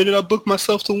 Why didn't I book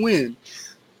myself to win?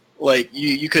 Like,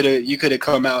 you could have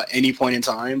come out at any point in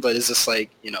time, but it's just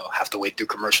like, have to wait through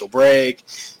commercial break.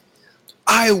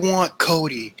 I want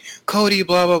Cody,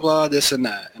 blah blah blah, this and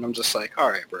that, and I'm just like, all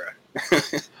right, bro.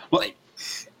 Like,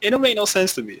 it don't make no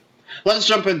sense to me. Let's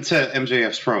jump into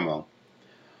MJF's promo.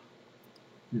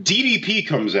 DDP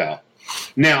comes out.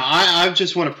 Now, I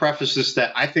just want to preface this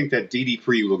that I think that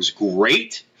DDP looks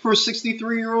great for a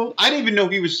 63-year-old. I didn't even know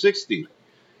he was 60.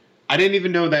 I didn't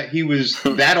even know that he was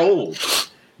that old.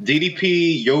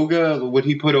 DDP, yoga, what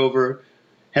he put over,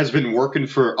 has been working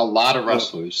for a lot of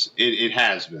wrestlers. It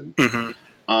has been.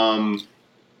 Mm-hmm.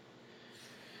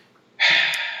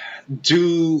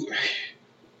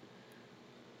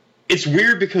 It's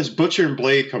weird because Butcher and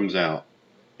Blade comes out,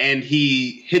 and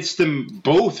he hits them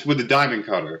both with a diamond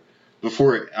cutter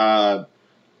before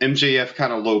MJF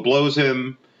kind of low blows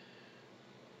him.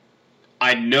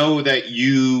 I know that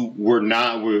you were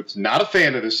not a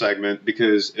fan of this segment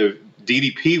because if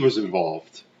DDP was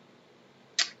involved.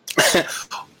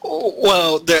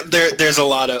 Well, there's a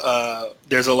lot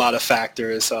of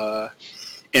factors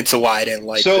into why I didn't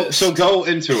like this. So go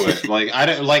into it.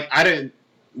 I didn't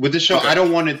with the show. Okay. I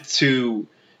don't want it to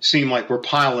seem like we're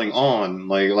piling on.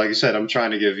 Like I said, I'm trying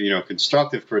to give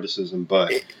constructive criticism,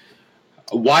 but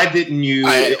why didn't you?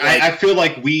 I feel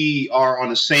like we are on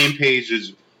the same page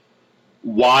as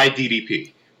why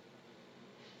DDP.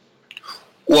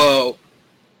 Well,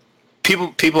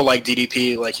 people like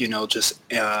DDP, like just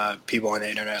people on the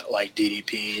internet like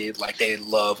DDP, like they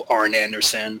love Arn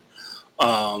Anderson.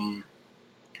 I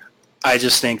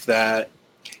just think that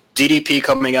DDP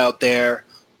coming out there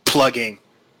plugging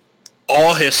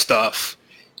all his stuff,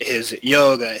 his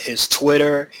yoga, his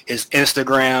Twitter, his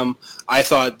Instagram, I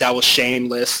thought that was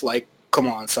shameless. Like, come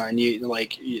on, son,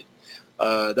 that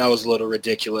was a little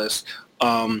ridiculous.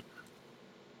 When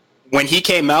he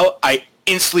came out, I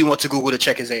instantly went to Google to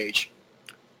check his age.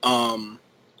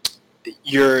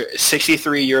 You're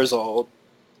 63 years old.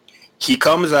 He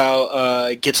comes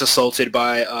out, gets assaulted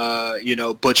by,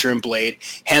 Butcher and Blade,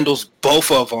 handles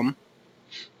both of them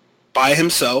by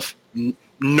himself. They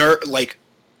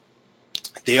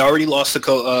already lost to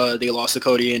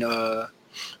Cody and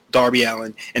Darby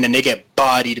Allin, and then they get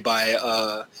bodied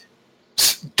by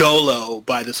Dolo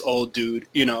by this old dude.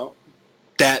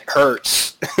 That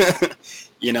hurts.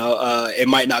 It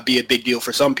might not be a big deal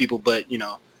for some people, but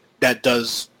that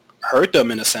does hurt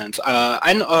them in a sense.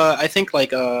 I think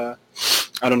Butcher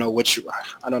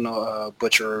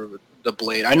the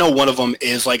Blade. I know one of them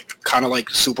is kind of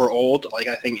super old.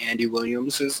 I think Andy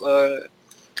Williams is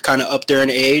kind of up there in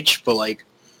age, but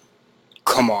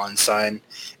come on, son.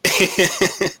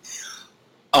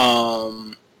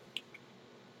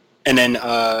 And then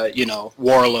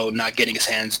Wardlow not getting his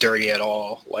hands dirty at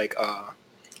all.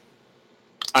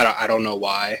 I don't know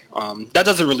why. That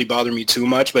doesn't really bother me too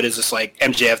much, but it's just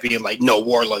MJF being no,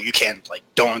 Wardlow, you can't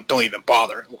don't even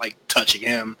bother touching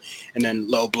him, and then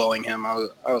low blowing him. I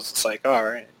was just all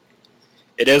right,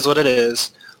 it is what it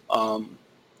is.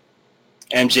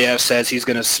 MJF says he's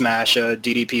gonna smash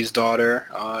DDP's daughter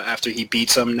after he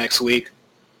beats him next week.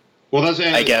 Well,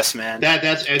 I guess, man.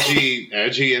 That's edgy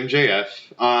MJF.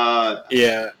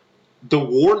 Yeah. The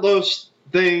Wardlow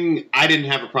thing, I didn't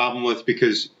have a problem with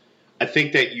because I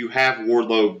think that you have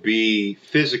Wardlow be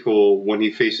physical when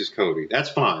he faces Cody. That's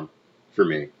fine for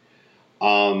me.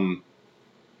 I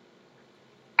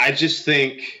just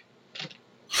think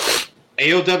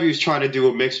AOW is trying to do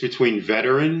a mix between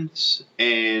veterans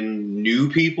and new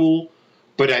people,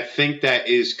 but I think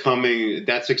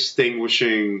that's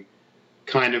extinguishing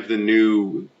kind of the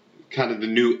new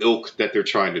ilk that they're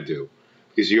trying to do.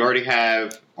 Because you already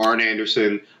have Arn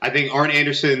Anderson. I think Arn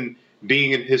Anderson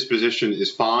being in his position is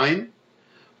fine.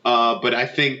 But I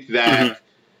think that,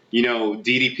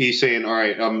 DDP saying, all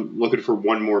right, I'm looking for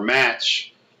one more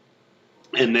match.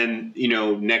 And then,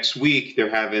 next week they're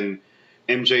having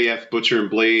MJF, Butcher, and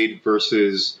Blade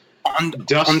versus on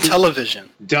television.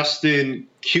 Dustin,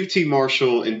 QT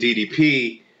Marshall, and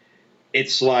DDP.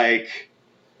 It's like,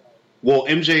 well,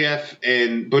 MJF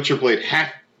and Butcher Blade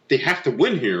have to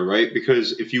win here, right?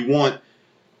 Because if you want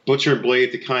Butcher and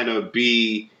Blade to kind of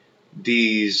be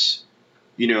these,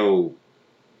 brooding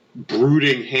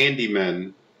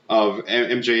handymen of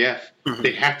MJF,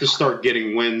 they have to start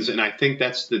getting wins, and I think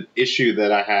that's the issue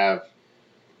that I have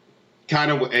kind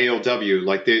of with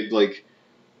AOW.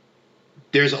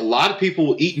 There's a lot of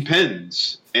people eating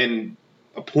pens, and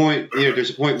there's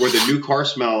a point where the new car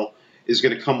smell is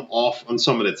going to come off on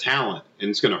some of the talent, and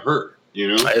it's going to hurt.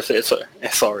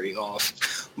 It's already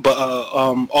off. But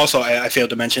also, I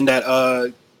failed to mention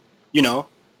that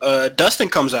Dustin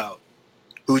comes out,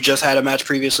 who just had a match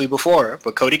previously before,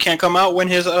 but Cody can't come out when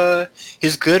his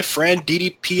good friend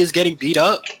DDP is getting beat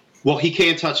up. Well, he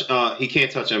can't touch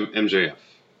MJF.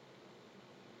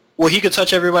 Well, he could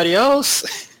touch everybody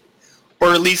else.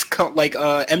 Or at least,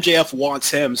 MJF wants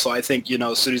him, so I think,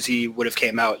 as soon as he would have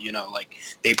came out,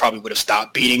 they probably would have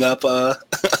stopped beating up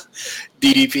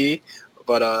DDP.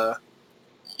 But,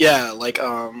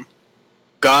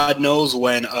 God knows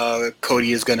when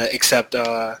Cody is going to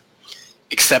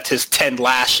accept his 10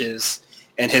 lashes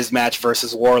in his match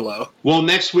versus Wardlow. Well,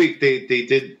 next week,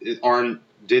 Arn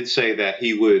did say that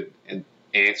he would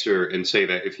answer and say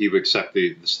that if he would accept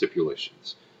the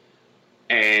stipulations.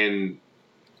 And...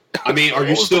 I mean, are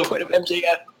you still? What was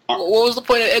the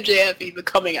point of MJF even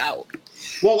coming out?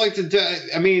 Well, to do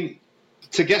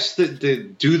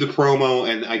the promo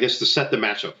and I guess to set the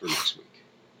matchup for next week.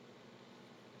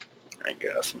 I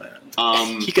guess, man.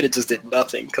 He could have just did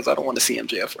nothing because I don't want to see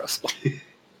MJF wrestle.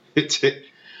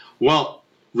 Well,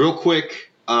 real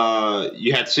quick,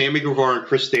 you had Sammy Guevara and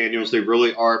Chris Daniels. They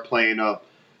really are playing up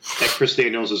that Chris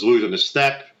Daniels is losing a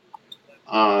step.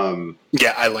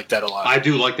 Yeah, I like that a lot. I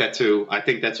do like that too. I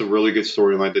think that's a really good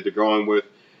storyline that they're going with.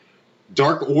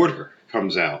 Dark Order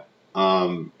comes out,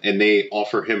 and they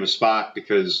offer him a spot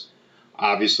because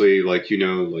obviously,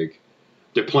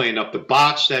 they're playing up the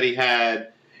botch that he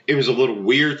had. It was a little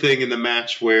weird thing in the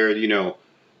match where,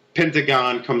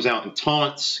 Pentagon comes out and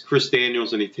taunts Chris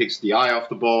Daniels and he takes the eye off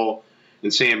the ball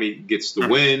and Sammy gets the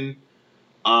win.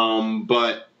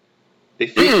 But they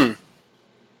think...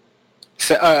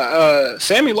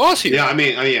 Sammy lost here.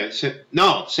 Yeah,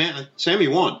 Sammy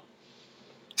won.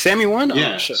 Sammy won?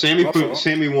 Yeah, Sammy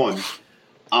won.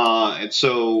 And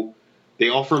so they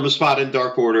offer him a spot in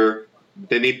Dark Order.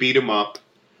 Then they beat him up.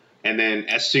 And then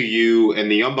SCU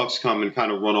and the Young Bucks come and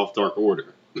kind of run off Dark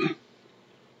Order.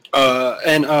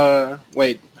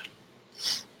 Wait.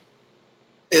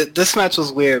 This match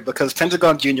was weird because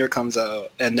Pentagon Jr. comes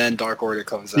out and then Dark Order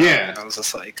comes out. Yeah. And I was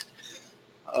just like,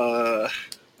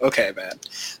 okay, man.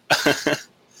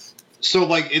 So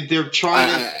they're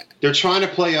trying to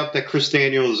play up that Chris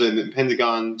Daniels and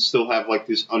Pentagon still have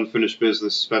this unfinished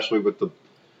business, especially with the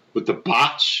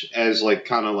botch as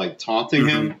taunting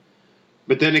him.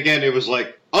 But then again, it was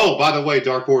oh, by the way,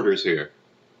 Dark Order's here.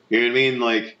 You know what I mean?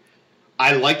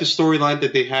 I like the storyline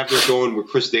that they have there going with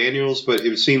Chris Daniels, but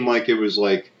it seemed like it was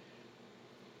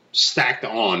stacked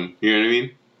on. You know what I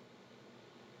mean?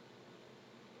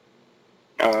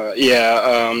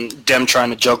 Them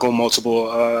trying to juggle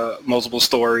multiple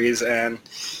stories, and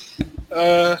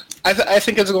I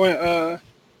think it's going.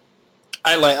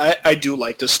 I do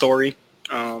like the story.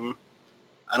 I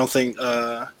don't think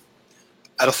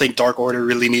Dark Order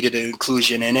really needed an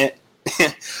inclusion in it.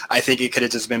 I think it could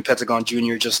have just been Pentagon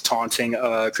Jr. just taunting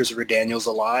Christopher Daniels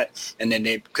a lot, and then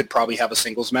they could probably have a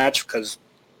singles match because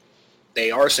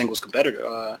they are singles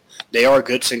competitor. They are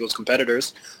good singles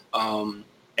competitors.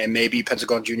 And maybe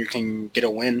Pentagon Jr. can get a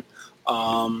win.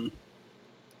 But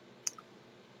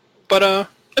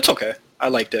it's okay. I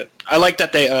liked it. I like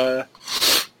that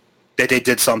they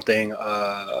did something,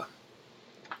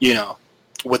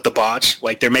 with the botch.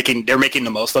 They're making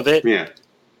the most of it. Yeah.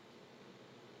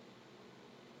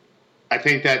 I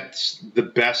think that's the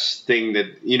best thing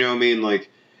that, you know what I mean? Like,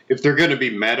 if they're going to be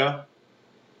meta,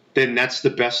 then that's the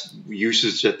best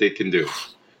usage that they can do.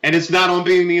 And it's not on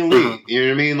Being the Elite. You know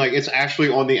what I mean? Like, it's actually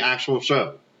on the actual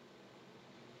show.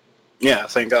 Yeah,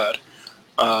 thank God.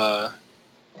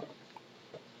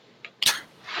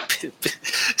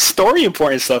 Story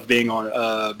important stuff being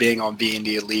on Being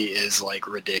the Elite is like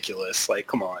ridiculous. Like,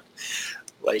 come on.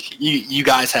 Like, you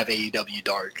guys have AEW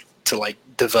Dark to like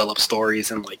develop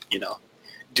stories and like, you know,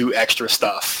 do extra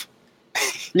stuff.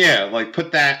 Yeah, like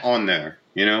put that on there,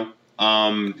 you know?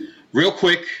 Real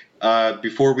quick,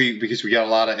 because we got a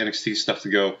lot of NXT stuff to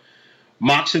go,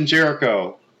 Mox and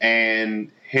Jericho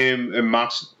and him and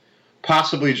Mox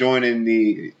possibly joining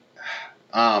the,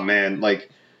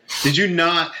 did you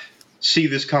not see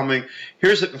this coming?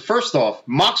 First off,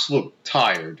 Mox looked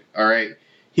tired, all right?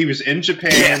 He was in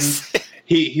Japan. Yes.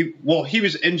 He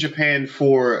was in Japan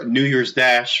for New Year's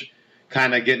Dash,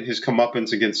 kind of getting his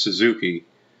comeuppance against Suzuki.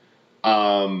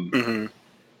 I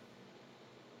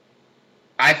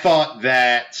thought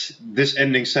that this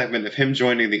ending segment of him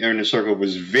joining the Inner Circle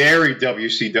was very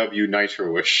WCW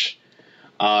Nitro-ish.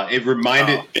 It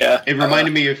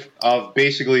reminded me of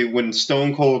basically when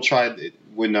Stone Cold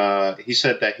he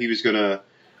said that he was going to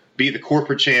be the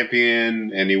corporate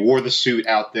champion, and he wore the suit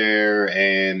out there,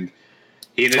 and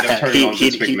he ended up turning on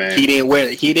Vince McMahon. He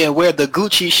didn't wear the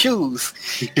Gucci shoes.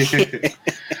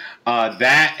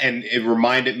 That, and it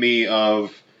reminded me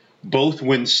of both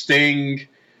when Sting,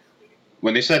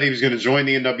 when they said he was going to join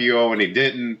the NWO and he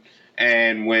didn't,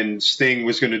 and when Sting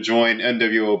was going to join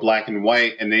NWO Black and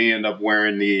White and they ended up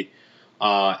wearing the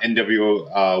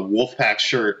NWO Wolfpack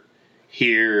shirt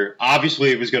here.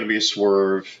 Obviously, it was going to be a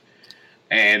swerve,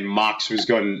 and Mox was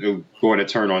going to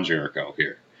turn on Jericho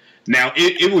here. Now,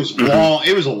 it was long.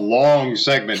 It was a long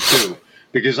segment, too,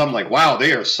 because I'm like, wow,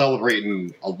 they are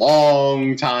celebrating a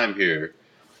long time here.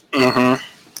 Moxley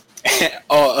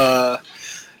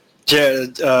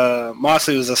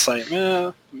was just like,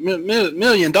 man, $1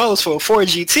 million for a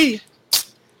 4GT.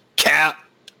 Cap.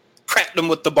 Cracked him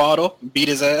with the bottle. Beat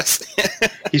his ass.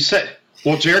 He said,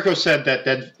 Jericho said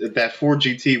that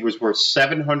 4GT was worth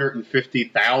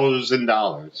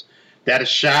 $750,000. That is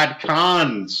Shad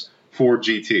Khan's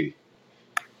 4GT.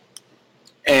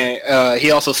 And he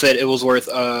also said it was worth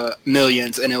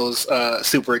millions, and it was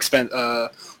super expensive.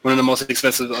 One of the most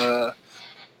expensive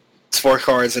sports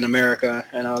cars in America.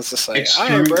 And I was just like, all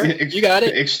right, bro, you got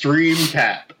it. Extreme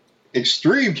cap.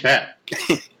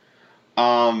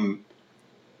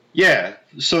 Yeah.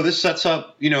 So this sets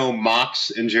up,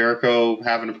 Mox and Jericho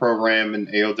having a program in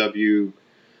AOW.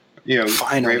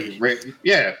 Finally.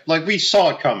 Like we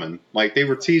saw it coming. Like they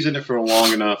were teasing it for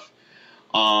long enough.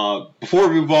 Before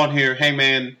we move on here,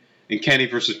 Hangman and Kenny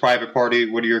versus Private Party.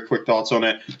 What are your quick thoughts on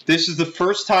that? This is the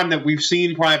first time that we've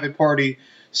seen Private Party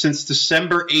since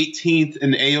December 18th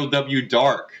in AOW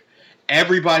Dark.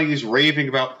 Everybody is raving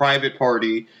about Private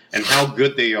Party and how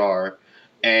good they are.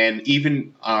 And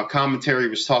even commentary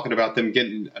was talking about them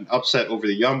getting an upset over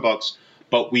the Young Bucks,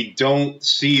 but we don't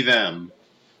see them.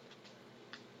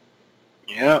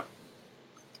 Yeah.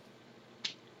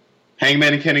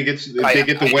 Hangman and Kenny get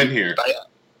the win here.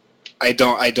 I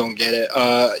don't get it.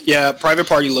 Yeah, Private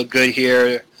Party look good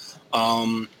here.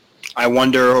 I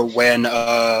wonder when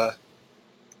the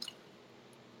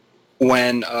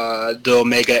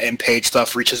Omega and Page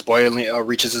stuff reaches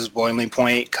his boiling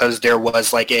point, because there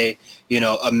was like a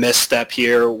misstep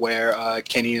here where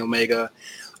Kenny Omega,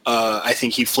 I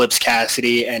think he flips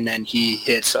Cassidy and then he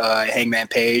hits Hangman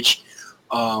Page.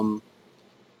 I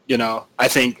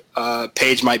think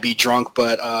Page might be drunk,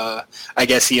 but I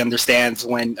guess he understands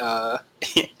when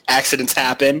accidents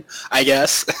happen, I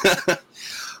guess.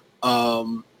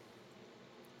 I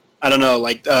don't know,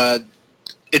 like,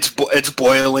 it's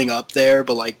boiling up there,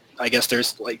 but, like, I guess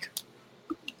there's, like,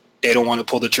 they don't want to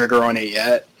pull the trigger on it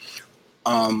yet.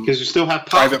 Because you still have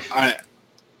Private.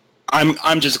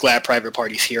 I'm just glad Private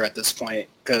Party's here at this point,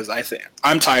 because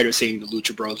I'm tired of seeing the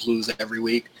Lucha Bros lose every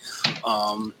week.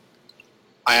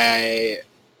 I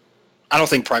don't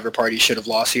think Private Party should have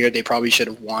lost here. They probably should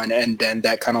have won, and then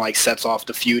that kind of like sets off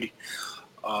the feud.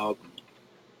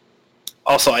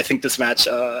 Also, I think this match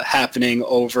happening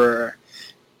over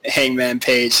Hangman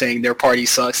Page saying their party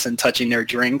sucks and touching their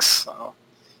drinks.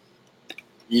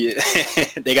 Yeah,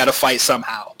 they got to fight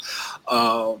somehow.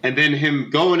 And then him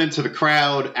going into the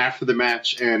crowd after the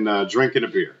match and drinking a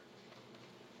beer.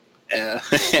 Yeah.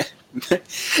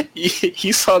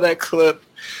 You saw that clip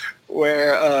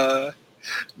where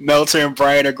Meltzer and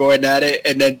Bryan are going at it,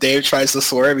 and then Dave tries to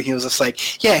swerve, and he was just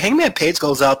like, yeah, Hangman Page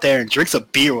goes out there and drinks a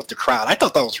beer with the crowd. I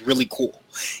thought that was really cool.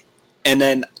 And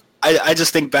then I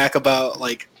just think back about,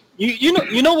 like,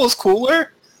 You know what's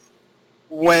cooler?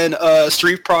 When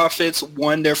Street Profits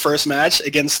won their first match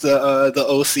against the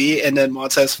OC, and then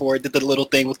Montez Ford did the little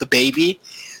thing with the baby,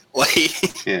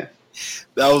 like Yeah.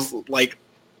 that was like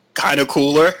kind of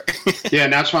cooler. Yeah,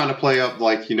 now trying to play up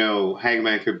like,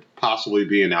 Hangman could possibly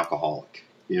be an alcoholic,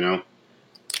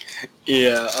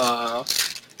 Yeah.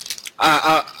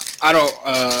 I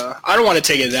don't want to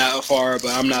take it that far,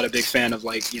 but I'm not a big fan of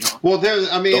like Well, there's,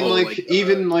 I mean, the whole,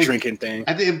 even drinking thing.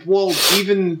 I think,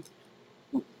 even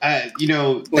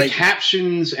the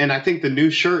captions, and I think the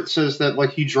new shirt says that like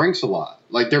he drinks a lot.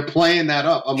 Like they're playing that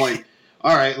up. I'm like,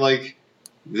 all right, like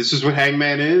this is what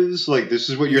Hangman is. Like this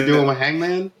is what you're doing with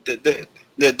Hangman.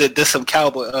 There's some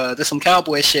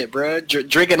cowboy shit, bro.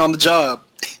 Drinking on the job.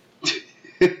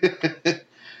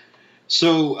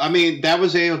 So I mean, that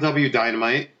was AEW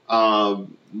Dynamite.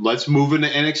 Let's move into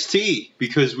NXT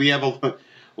because we have a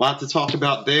lot to talk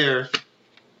about there.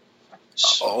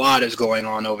 A lot is going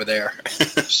on over there.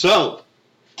 So,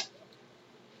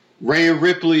 Rhea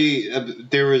Ripley,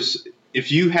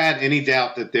 if you had any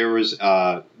doubt that there was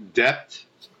depth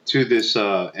to this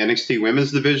NXT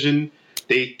Women's Division,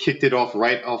 they kicked it off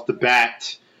right off the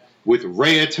bat with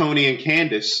Rhea, Tony, and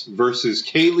Candice versus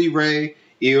Kaylee Ray,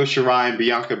 Io Shirai, and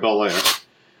Bianca Belair.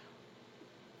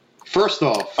 First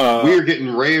off, we are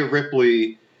getting Rhea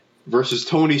Ripley versus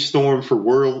Toni Storm for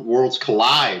Worlds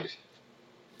Collide.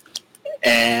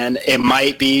 And it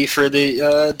might be for the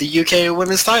UK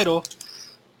women's title.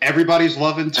 Everybody's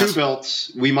loving two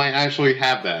belts. We might actually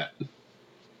have that.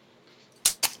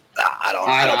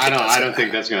 I don't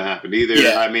think that's going to happen either.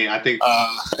 Yeah. I mean, I think.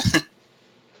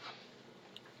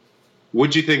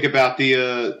 What'd you think about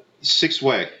the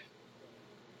 6-way?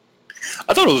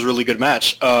 I thought it was a really good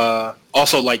match.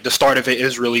 Also, like the start of it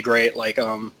is really great. Like,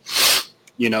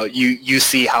 you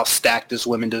see how stacked this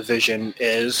women division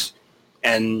is,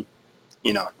 and.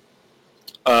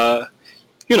 Promo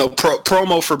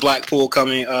for Blackpool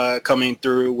coming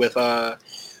through with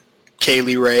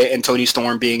Kaylee Ray and Toni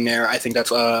Storm being there. I think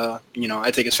that's I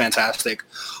think it's fantastic.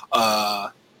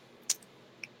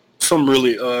 Some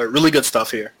really good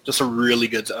stuff here. Just a really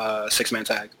good 6-man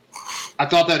tag. I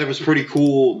thought that it was pretty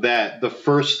cool that the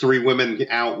first 3 women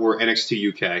out were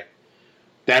NXT UK.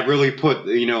 That really put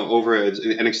over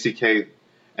NXT UK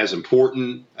as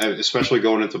important, especially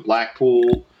going into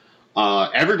Blackpool.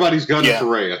 Everybody's gunning for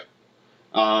Rhea.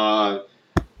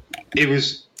 It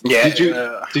was. Yeah.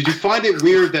 Did you find it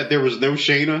weird that there was no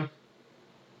Shayna?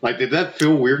 Like, did that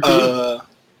feel weird to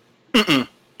you?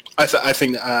 I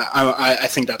think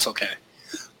that's okay.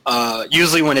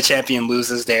 Usually, when a champion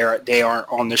loses, they aren't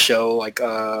on the show like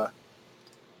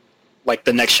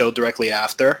the next show directly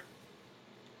after.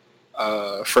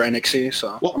 For NXT,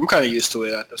 so I'm kind of used to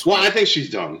it at this point. Well, I think she's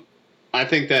done. I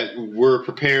think that we're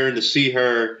preparing to see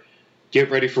her get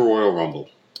ready for Royal Rumble,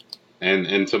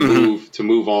 and to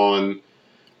move on.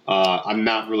 I'm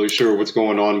not really sure what's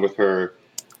going on with her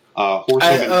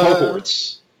horsewomen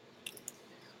cohorts.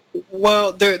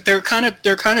 Well, they're kind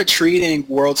of treating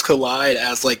Worlds Collide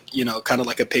as kind of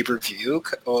like a pay-per-view,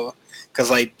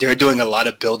 because like they're doing a lot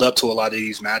of build up to a lot of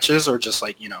these matches, or just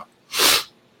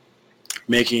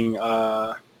making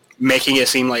it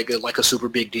seem like a super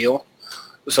big deal.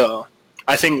 So.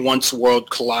 I think once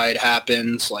World Collide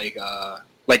happens,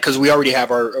 because we already have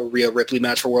our Rhea Ripley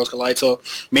match for World Collide, so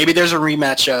maybe there's a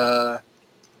rematch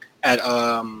at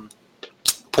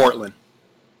Portland.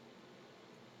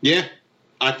 Yeah,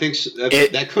 I think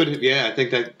that could. Yeah, I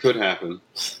think that could happen.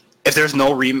 If there's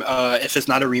no if it's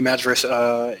not a rematch versus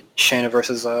Shayna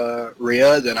versus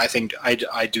Rhea, then I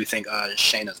do think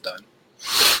Shayna's done.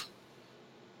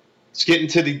 Let's get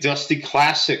into the Dusty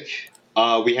Classic.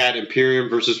 We had Imperium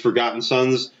versus Forgotten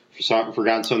Sons.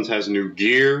 Forgotten Sons has new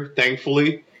gear,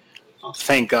 thankfully.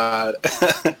 Thank God.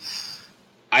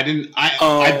 I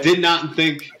did not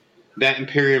think that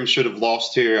Imperium should have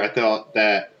lost here. I thought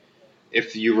that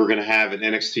if you were going to have an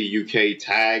NXT UK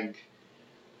tag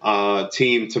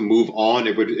team to move on,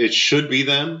 it should be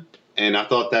them. And I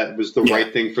thought that was the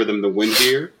right thing for them to win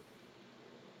here.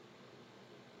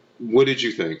 What did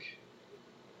you think?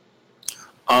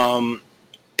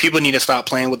 People need to stop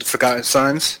playing with the Forgotten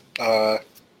Sons. They're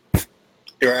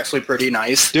actually pretty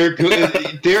nice. They're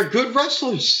good. They're good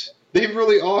wrestlers. They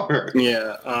really are.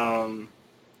 Yeah.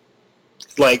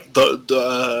 Like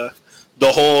the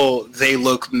whole they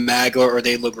look MAGA or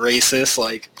they look racist.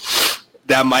 Like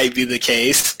that might be the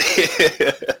case.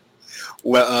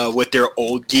 With their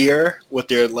old gear, with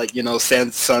their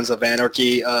Sons of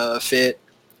Anarchy fit.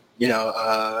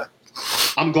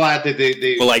 I'm glad that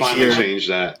they finally changed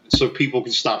that, so people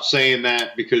can stop saying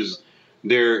that, because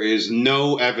there is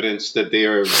no evidence that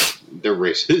they're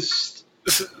racist.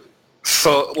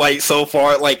 so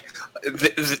far, like,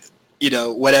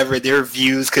 whatever, their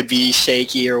views could be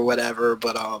shaky or whatever,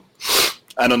 but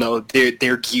I don't know,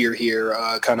 their gear here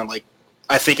kind of like,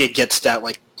 I think it gets that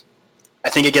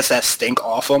stink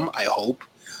off them. I hope,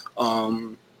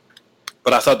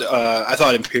 but I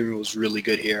thought Imperium was really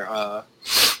good here.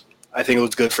 I think it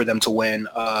was good for them to win.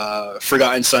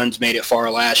 Forgotten Sons made it far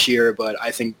last year, but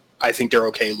I think they're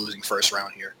okay losing first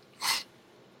round here.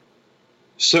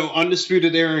 So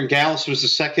Undisputed Era and Gallus was the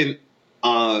second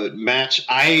match.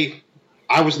 I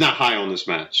was not high on this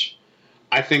match.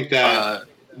 I think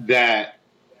that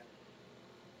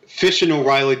Fish and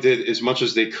O'Reilly did as much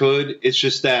as they could. It's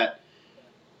just that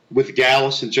with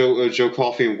Gallus and Joe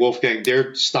Coffey and Wolfgang,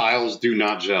 their styles do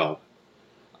not gel.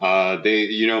 They're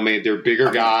bigger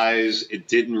guys. It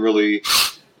didn't really.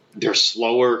 They're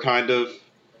slower, kind of.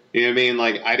 You know what I mean?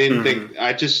 Like, I didn't think.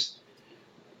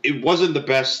 It wasn't the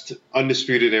best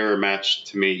Undisputed Era match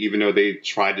to me, even though they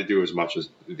tried to do as much as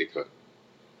they could.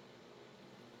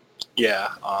 Yeah,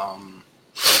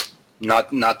 not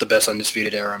the best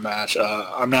Undisputed Era match.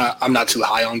 I'm not too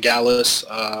high on Gallus.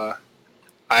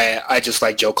 I just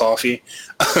like Joe Coffey.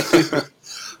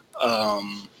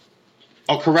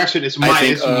 Correction! It's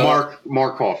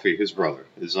Mark Coffey, his brother.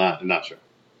 Is not sure.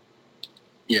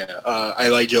 Yeah, I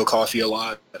like Joe Coffey a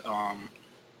lot.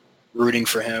 Rooting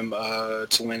for him to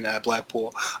win at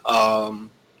Blackpool. I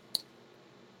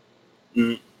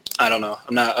don't know.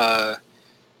 I'm not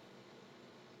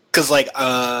because like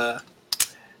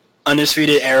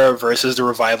Undisputed Era versus the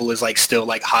Revival is like still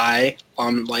like high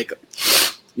on like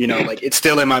like it's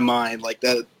still in my mind like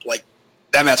that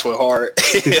match was hard.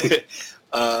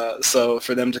 So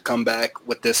for them to come back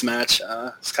with this match,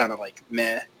 it's kind of like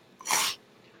meh.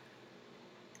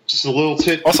 Just a little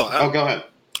tip. Also, go ahead.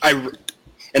 I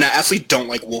actually don't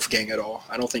like Wolfgang at all.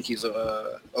 I don't think he's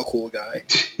a cool guy.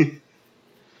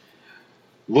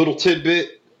 Little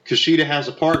tidbit. Kushida has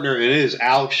a partner, and it is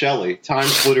Alex Shelley. Time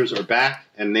Splitters are back,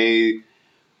 and they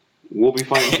will be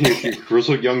fighting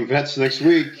Grizzled Young Vets next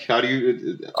week. How do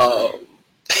you...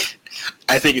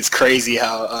 I think it's crazy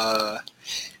how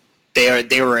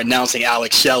they were announcing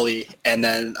Alex Shelley, and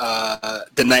then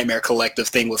the Nightmare Collective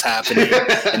thing was happening in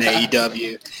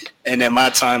AEW. And then my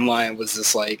timeline was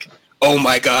just like, oh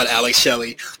my God, Alex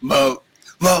Shelley,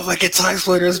 motherfucking Time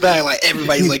Splitters back. Like,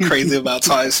 everybody's like crazy about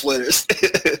Time Splitters.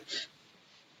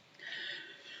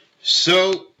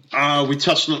 So, we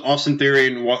touched on Austin Theory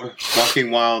and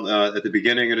Walking Wild at the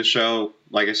beginning of the show.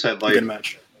 Like I said, like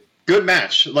good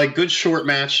match, like good short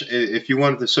match. If you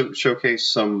wanted to showcase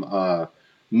some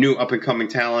new up and coming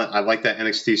talent, I like that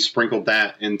NXT sprinkled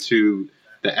that into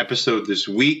the episode this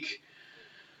week.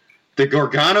 The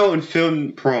Gargano and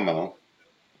Finn promo.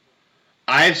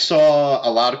 I saw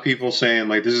a lot of people saying,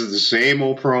 like, this is the same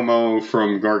old promo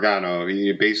from Gargano.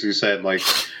 He basically said, like,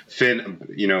 Finn,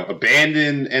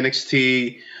 abandoned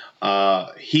NXT.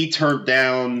 He turned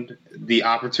down the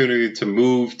opportunity to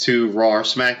move to Raw or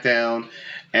SmackDown,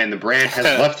 and the brand has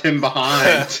left him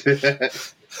behind.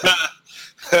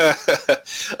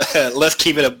 Let's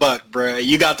keep it a buck, bro.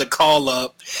 You got the call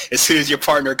up as soon as your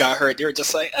partner got hurt. They were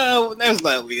just like, oh, there's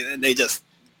no reason. And they just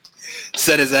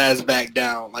set his ass back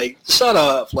down. Like, shut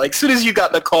up. Like, as soon as you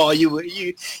got the call, you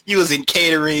was in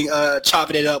catering,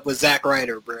 chopping it up with Zack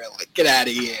Ryder, bro. Like, get out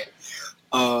of here.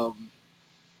 I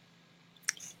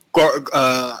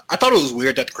thought it was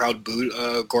weird that the crowd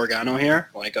booed Gargano here.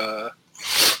 Like, I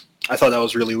thought that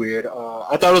was really weird.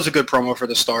 I thought it was a good promo for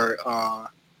the start.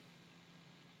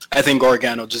 I think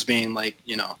Gargano just being like,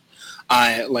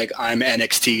 I'm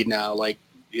NXT now. Like,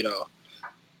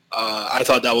 I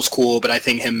thought that was cool, but I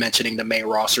think him mentioning the main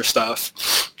roster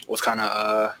stuff was kind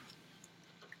of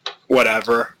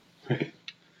whatever.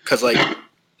 Because like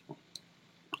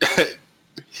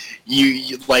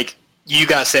you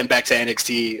got sent back to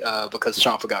NXT because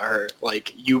Ciampa got hurt.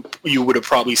 Like you would have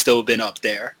probably still been up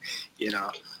there.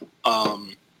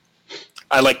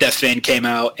 I like that Finn came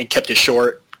out and kept it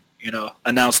short.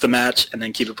 Announced the match and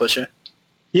then keep it pushing.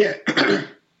 Yeah,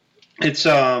 it's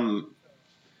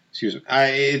excuse me.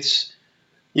 It's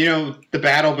the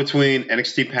battle between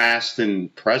NXT past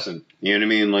and present. You know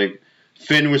what I mean? Like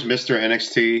Finn was Mr.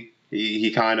 NXT.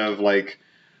 He kind of like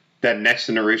that next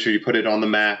generation. You put it on the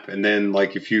map, and then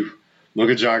like if you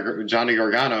look at Johnny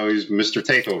Gargano, he's Mr.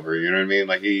 Takeover. You know what I mean?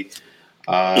 Like he.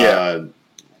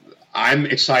 I'm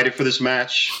excited for this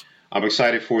match. I'm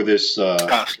excited for this.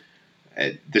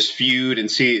 This feud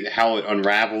and see how it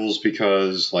unravels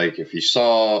because like if you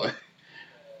saw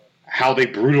how they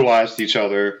brutalized each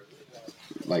other,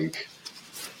 like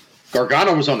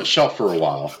Gargano was on the shelf for a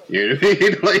while, you know what I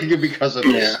mean? Like because of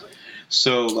this.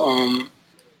 So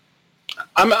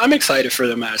I'm excited for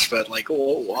the match, but like,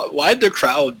 why did the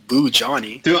crowd boo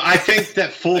Johnny? Dude, I think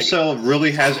that Full Sail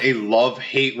really has a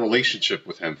love-hate relationship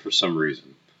with him for some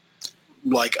reason.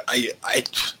 Like, I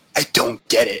don't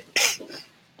get it.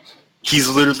 He's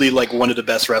literally like one of the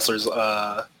best wrestlers.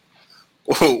 One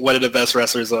of the best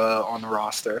wrestlers on the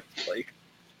roster. Like,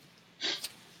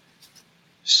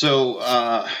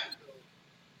 so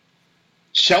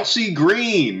Chelsea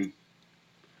Green.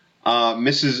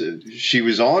 She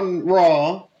was on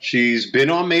Raw. She's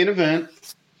been on Main Event.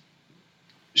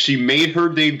 She made her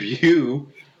debut.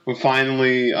 When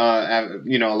finally, a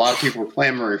lot of people were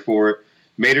clamoring for it.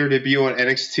 Made her debut on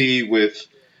NXT with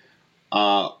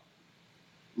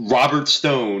Robert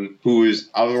Stone, who is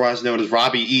otherwise known as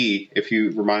Robbie E. If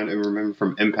you remember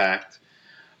from Impact.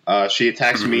 She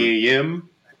attacks Mia Yim.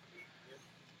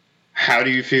 How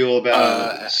do you feel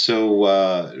about?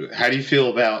 How do you feel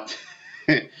about?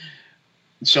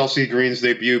 Chelsea Green's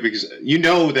debut, because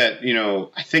that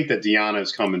I think that Deonna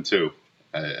is coming too.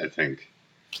 I think.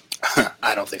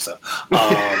 I don't think so.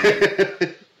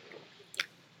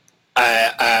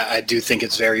 I do think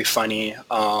it's very funny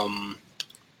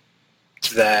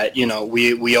that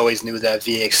we always knew that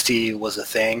VXT was a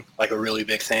thing, like a really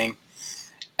big thing,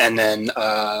 and then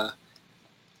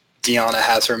Deonna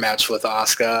has her match with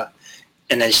Asuka,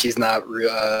 and then she's not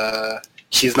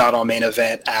on Main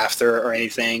Event after or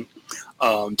anything.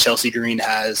 Chelsea Green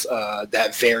has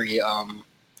that very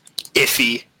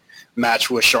iffy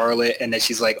match with Charlotte, and then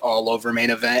she's like all over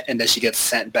Main Event, and then she gets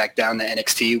sent back down to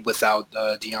NXT without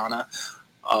Deonna.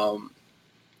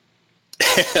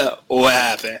 What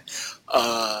happened?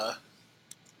 I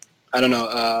don't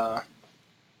know.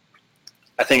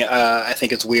 I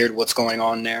think it's weird what's going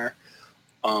on there.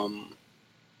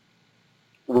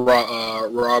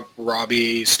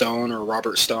 Robbie Stone or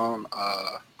Robert Stone.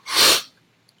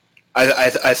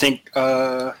 I think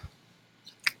I'm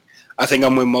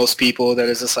with most people that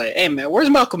is just like, hey man, where's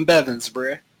Malcolm Bevins,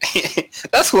 bruh?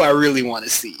 That's who I really want to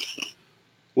see.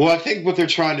 Well, I think what they're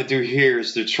trying to do here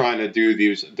is they're trying to do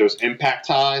those impact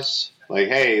ties. Like,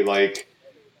 hey, like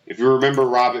if you remember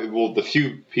the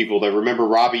few people that remember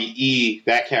Robbie E,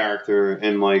 that character,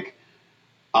 and like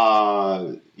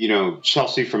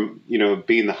Chelsea from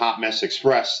being the Hot Mess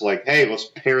Express, like, hey, let's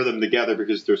pair them together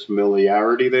because there's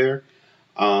familiarity there.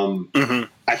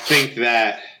 I think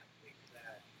that,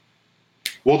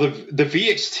 well, the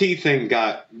VXT thing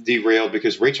got derailed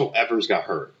because Rachel Evers got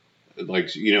hurt. Like,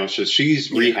 so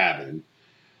she's rehabbing.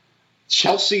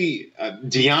 Chelsea,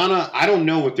 Deonna, I don't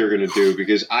know what they're going to do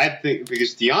because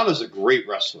Deonna's a great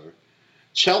wrestler.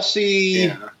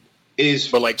 Chelsea is,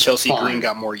 but like Chelsea fine. Green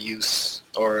got more use,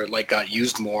 or like got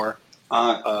used more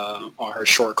on her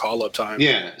short call-up time.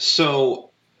 Yeah, so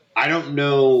I don't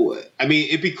know. I mean,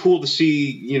 it'd be cool to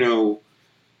see,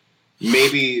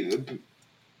 maybe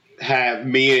have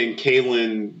Mia and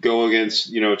Kaylin go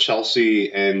against,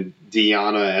 Chelsea and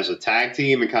Deonna as a tag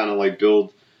team and kind of like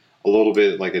build a little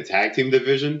bit like a tag team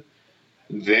division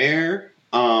there.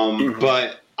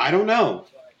 But I don't know.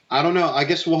 I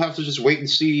guess we'll have to just wait and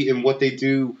see in what they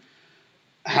do,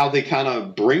 how they kind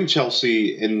of bring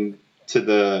Chelsea into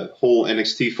the whole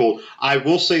NXT fold. I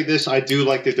will say this. I do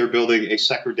like that they're building a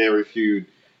secondary feud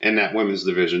in that women's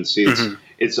division. See,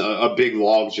 it's a big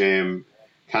log jam,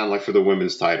 kind of like for the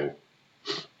women's title.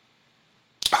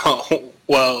 Oh,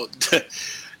 well,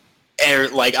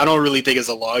 like, I don't really think it's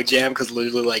a log jam because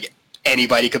literally, like,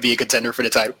 anybody could be a contender for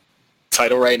the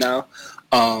title right now.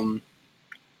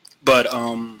 But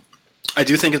I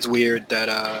do think it's weird that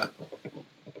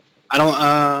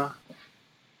I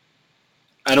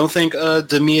don't think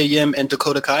the Mia Yim and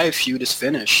Dakota Kai feud is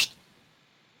finished.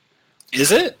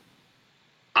 Is it?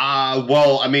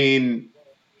 Well, I mean,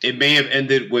 it may have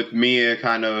ended with Mia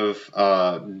kind of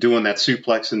doing that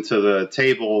suplex into the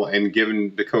table and giving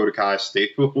Dakota Kai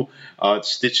staple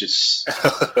stitches.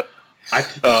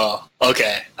 Oh,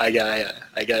 okay. I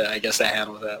guess I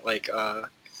handle that. Like,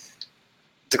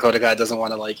 Dakota Kai doesn't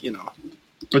want to, like,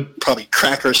 but probably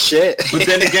crack her shit. But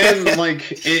then again, like,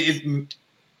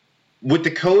 with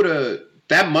Dakota,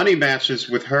 that money matches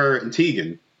with her and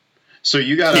Tegan. So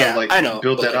you gotta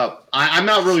build that up. I'm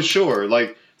not really sure.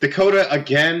 Like, Dakota,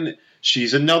 again,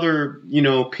 she's another,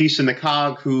 piece in the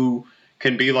cog who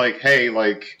can be like, hey,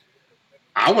 like,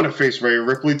 I want to face Rhea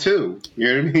Ripley too. You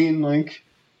know what I mean? Like,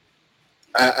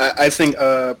 I think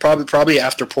probably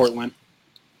after Portland.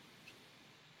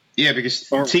 Yeah, because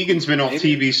Tegan's been off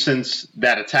TV since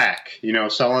that attack,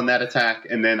 selling that attack.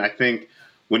 And then I think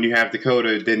when you have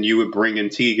Dakota, then you would bring in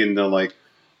Tegan to like,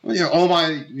 oh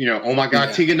my God,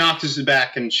 yeah. Tegan Knox is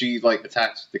back and she like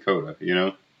attacks Dakota,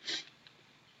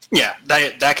 Yeah,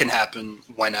 that can happen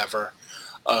whenever.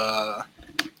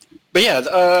 But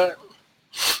yeah,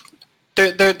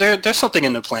 there's something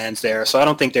in the plans there, so I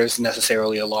don't think there's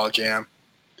necessarily a logjam.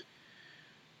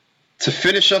 To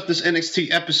finish up this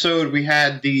NXT episode, we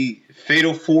had the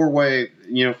Fatal 4-Way,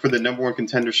 for the number one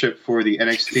contendership for the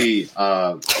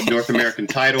NXT North American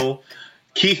title.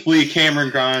 Keith Lee, Cameron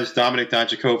Grimes, Dominic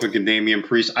Dijakovic, and Damian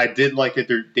Priest. I did like it.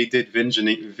 They did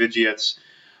vignettes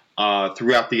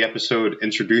throughout the episode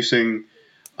introducing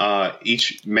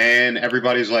each man.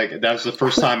 Everybody's like, that was the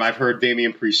first time I've heard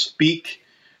Damian Priest speak.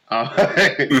 Hold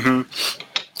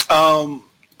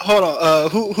on.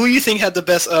 Who you think had the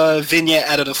best vignette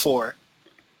out of the four?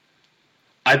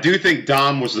 I do think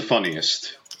Dom was the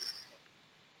funniest.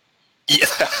 Yeah,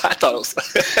 I thought it was.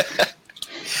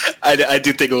 I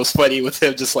do think it was funny with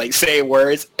him just like saying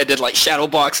words and then like shadow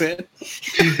boxing.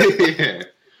 Yeah.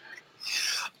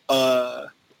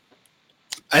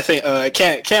 I think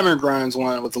Cameron Grimes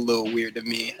one was a little weird to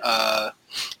me.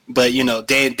 But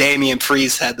Damian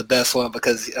Priest had the best one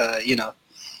because he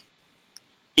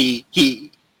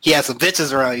had some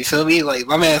bitches around. You feel me? Like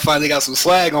my man finally got some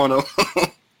swag on him.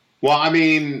 Well, I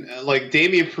mean, like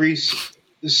Damian Priest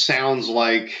sounds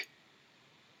like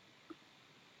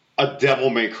a Devil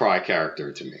May Cry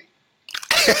character to me.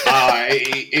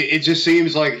 It just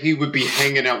seems like he would be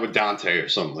hanging out with Dante or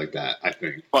something like that. I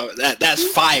think. Well, that's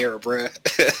fire, bro.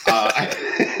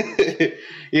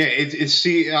 Yeah,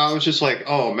 I was just like,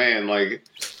 oh man, like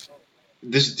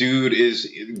this dude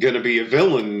is gonna be a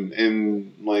villain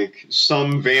in like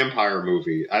some vampire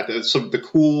movie. The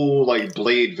cool like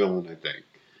Blade villain, I think.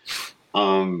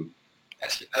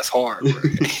 That's hard.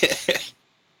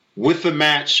 With the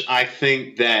match, I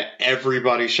think that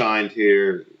everybody shined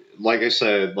here. Like I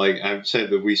said, like I've said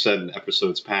that we said in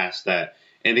episodes past, that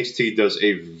NXT does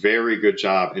a very good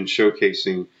job in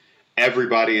showcasing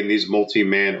everybody in these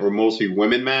multi-man or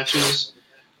multi-women matches.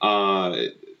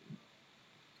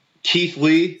 Keith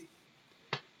Lee,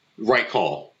 right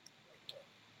call.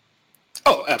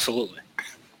 Oh, absolutely.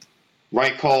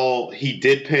 Right call. He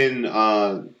did pin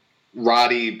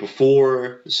Roddy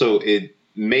before, so it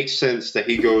makes sense that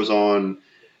he goes on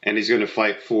and he's going to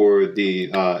fight for the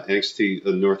NXT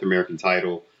North American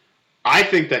title. I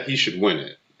think that he should win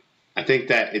it. I think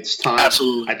that it's time.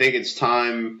 Absolutely. I think it's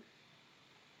time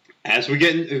as we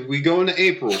go into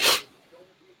April.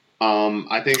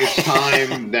 I think it's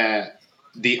time that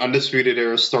the Undisputed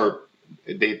Era start.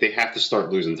 They have to start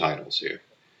losing titles here.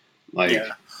 Like,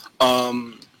 yeah.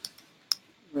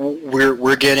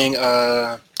 We're getting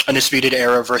Undisputed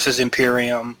Era versus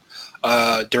Imperium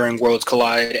during Worlds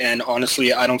Collide, and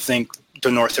honestly, I don't think the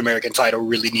North American title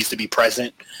really needs to be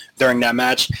present during that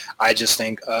match. I just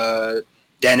think the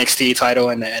NXT title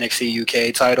and the NXT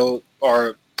UK title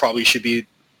probably should be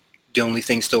the only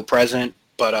thing still present,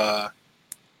 but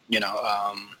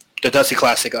the Dusty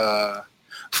Classic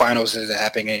finals isn't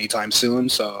happening anytime soon,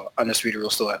 so Undisputed will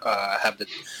still have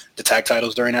the tag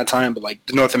titles during that time, but like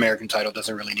the North American title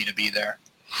doesn't really need to be there.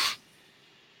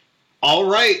 All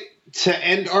right, to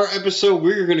end our episode,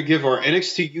 we're going to give our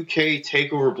NXT UK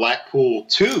TakeOver Blackpool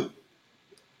 2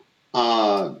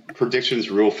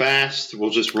 predictions real fast. We'll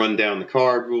just run down the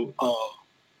card.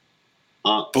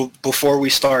 Before we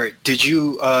start, did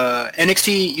you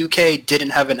NXT UK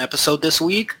didn't have an episode this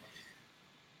week,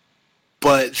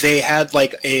 but they had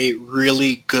like a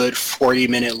really good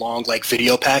 40-minute long like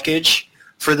video package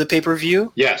for the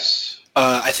pay-per-view. Yes.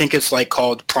 I think it's like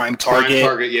called Prime Target. Prime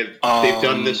Target, yeah. They've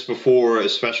done this before,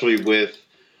 especially with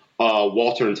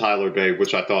Walter and Tyler Bay,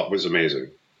 which I thought was amazing.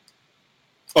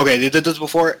 Okay, they did this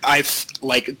before. I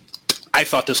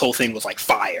thought this whole thing was like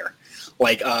fire.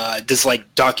 Like this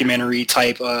like documentary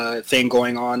type thing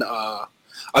going on. I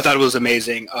thought it was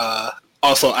amazing.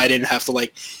 Also, I didn't have to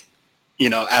like,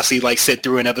 actually like sit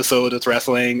through an episode of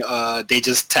wrestling. They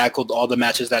just tackled all the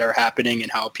matches that are happening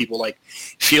and how people like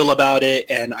feel about it,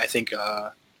 and I think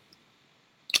I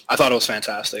thought it was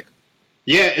fantastic.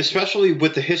 Yeah, especially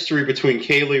with the history between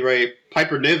Kaylee Ray,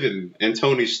 Piper Niven, and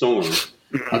Toni Storm.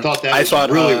 I thought that was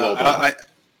really well done.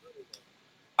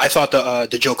 I thought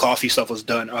the Joe Coffey stuff was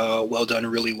done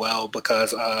really well,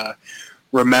 because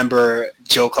remember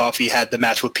Joe Coffey had the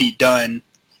match with Pete Dunne.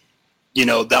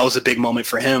 That was a big moment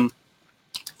for him.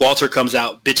 Walter comes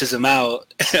out, bitches him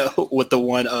out with the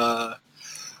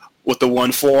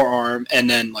one forearm, and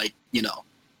then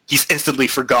he's instantly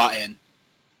forgotten.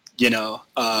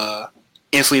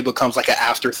 Instantly becomes like an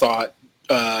afterthought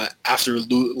after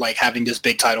like having this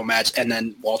big title match, and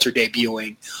then Walter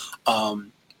debuting.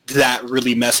 That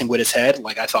really messing with his head.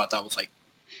 Like I thought that was like,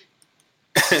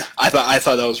 I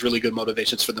thought that was really good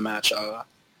motivations for the match.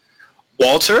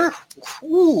 Walter,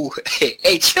 ooh,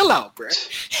 hey, chill out, bro.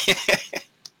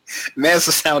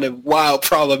 Manson sounded wild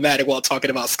problematic while talking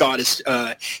about Scottish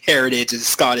heritage and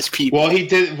Scottish people. Well, he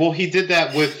did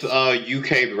that with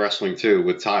UK wrestling too,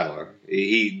 with Tyler.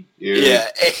 Hey.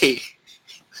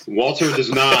 Walter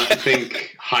does not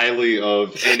think highly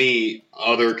of any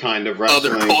other kind of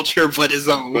wrestling, other culture but his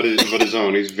own. But his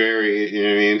own. He's very, you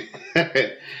know what I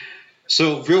mean.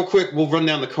 So real quick, we'll run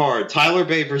down the card. Tyler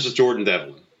Bate versus Jordan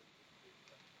Devlin.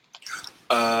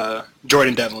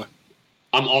 Jordan Devlin.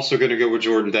 I'm also going to go with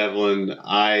Jordan Devlin.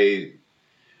 I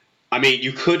mean,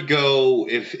 you could go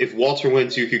if Walter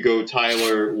wins, you could go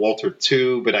Tyler Walter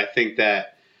 2, but I think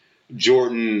that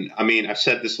Jordan. I mean, I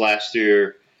said this last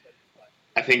year.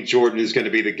 I think Jordan is going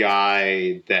to be the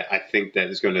guy that I think that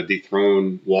is going to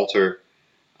dethrone Walter.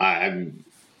 I'm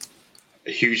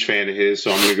a huge fan of his,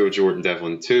 so I'm going to go with Jordan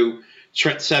Devlin 2.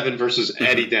 Trent Seven versus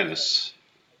Eddie Dennis.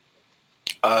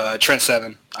 Trent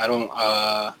Seven. I don't.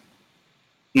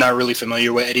 Not really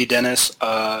familiar with Eddie Dennis.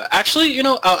 Actually,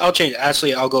 I'll change.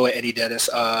 Actually, I'll go with Eddie Dennis.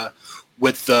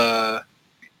 With the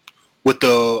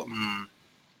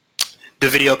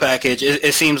video package,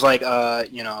 it seems like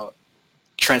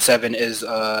Trent Seven is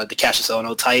the Cassius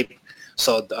Ohno type,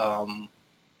 so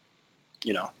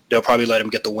they'll probably let him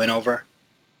get the win over.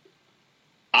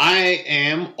 I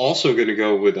am also going to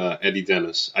go with Eddie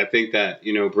Dennis. I think that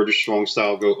British Strong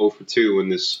Style go 0 for 2 in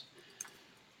this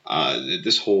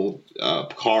whole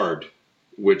card,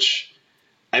 which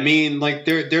I mean, like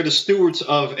they're the stewards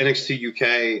of NXT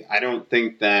UK. I don't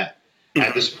think that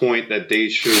at this point that they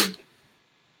should.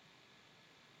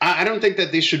 I don't think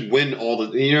that they should win all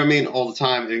the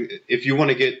time. If you want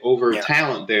to get over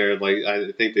talent there, like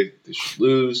I think they should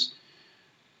lose.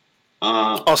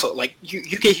 Also, like you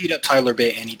can heat up Tyler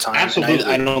Bate anytime. Absolutely.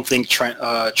 I don't think Trent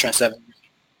Seven.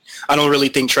 I don't really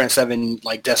think Trent Seven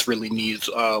desperately needs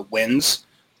wins.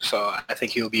 So I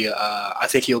think he'll be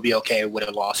okay with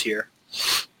a loss here.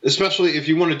 Especially if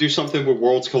you want to do something where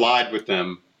worlds collide with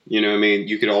them,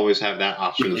 you could always have that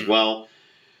option as well.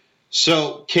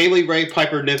 So Kaylee Ray,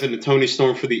 Piper Niven, and Toni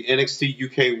Storm for the NXT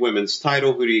UK Women's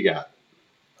title. Who do you got?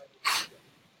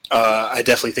 I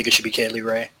definitely think it should be Kaylee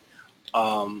Ray.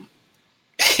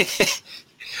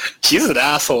 She's an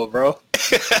asshole, bro.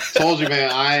 Told you,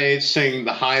 man. I sing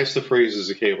the highest of praises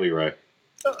of Kaylee Ray.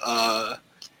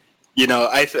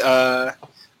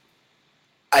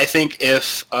 I think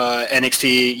if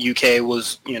NXT UK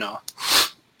was,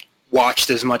 watched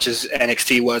as much as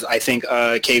NXT was, I think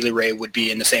Kaylee Ray would be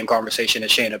in the same conversation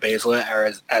as Shayna Baszler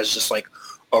as just like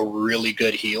a really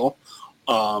good heel.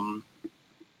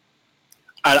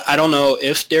 I don't know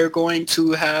if they're going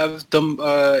to have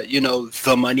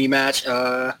the money match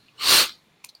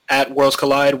at Worlds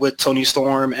Collide with Toni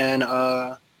Storm and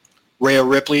Rhea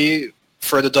Ripley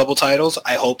for the double titles.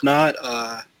 I hope not.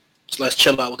 So let's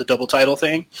chill out with the double title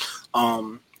thing.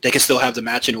 They can still have the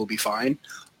match and it will be fine.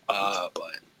 But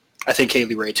I think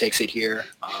Kaylee Ray takes it here.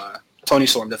 Toni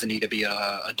Storm doesn't need to be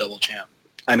a double champ.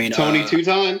 I mean, Toni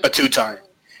 2-time? A 2-time.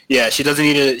 Yeah, she doesn't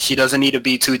need to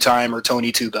be 2-time or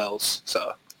Toni 2 bells.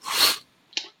 So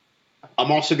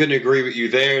I'm also going to agree with you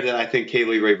there that I think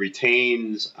Kaylee Ray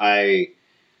retains. I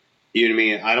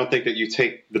don't think that you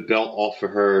take the belt off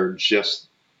of her just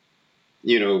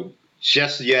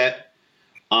yet.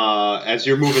 As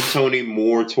you're moving Toni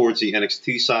more towards the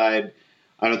NXT side,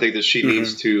 I don't think that she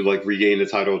needs to regain the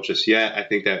title just yet. I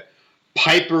think that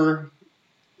Piper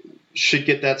should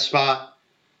get that spot,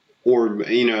 or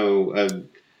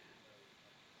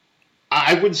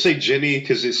I wouldn't say Jenny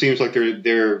because it seems like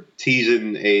they're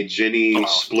teasing a Jenny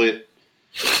split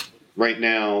right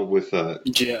now with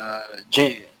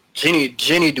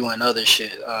Jenny doing other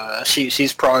shit.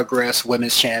 She's Progress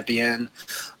Women's Champion.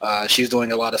 She's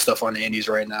doing a lot of stuff on the Indies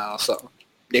right now, so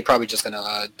they're probably just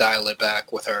gonna dial it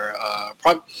back with her.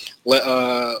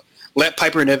 Let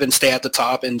Piper Niven stay at the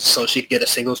top, and so she can get a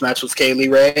singles match with Kaylee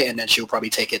Ray, and then she'll probably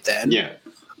take it then. Yeah.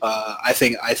 I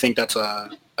think that's a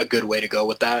good way to go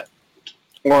with that.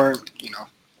 Or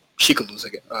she could lose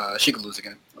again. It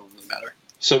don't really matter.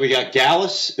 So we got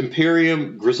Gallus,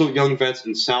 Imperium, Grizzled Young Vets,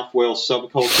 and South Wales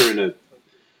Subculture in a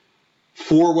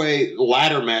 4-way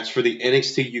ladder match for the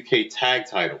NXT UK tag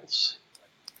titles.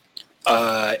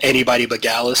 Anybody but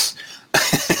Gallus.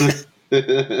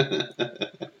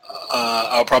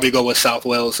 I'll probably go with South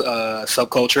Wales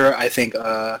Subculture. I think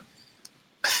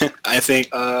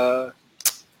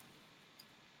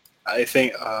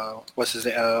what's his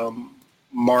name?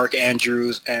 Mark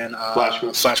Andrews and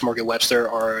Flash Morgan Webster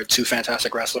are two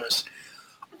fantastic wrestlers.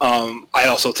 I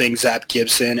also think Zap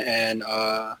Gibson and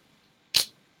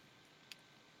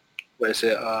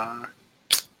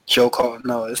Joe Coffey.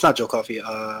 No, it's not Joe Coffey.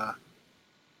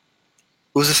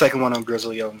 Who's the second one on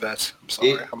Grizzled Young Vets? I'm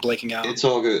sorry, I'm blanking out. It's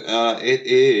all good. It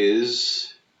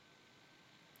is.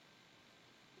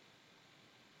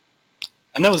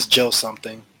 I know it's Joe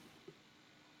something.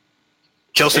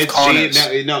 Joseph Connors. It's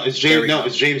James. No,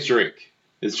 it's James Drake.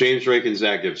 It's James Drake and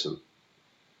Zach Gibson.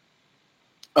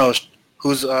 Oh,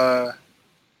 who's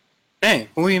Hey,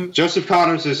 Joseph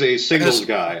Connors is a singles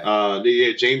guy.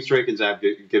 James Drake and Zach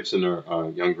Gibson are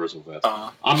young Grizzled vets.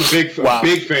 I'm a big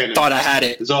fan of. Thought I had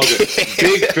it. It's all good.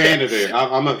 Big fan of theirs.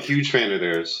 I'm a huge fan of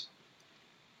theirs.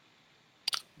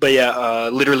 But yeah,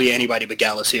 literally anybody but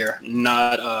Gallus here.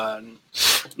 Not a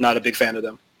big fan of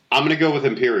them. I'm gonna go with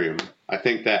Imperium. I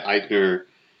think that Eichner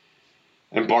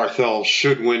and Barthel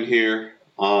should win here.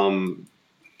 Yeah.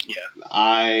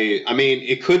 I mean,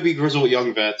 it could be Grizzled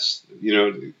Young Vets.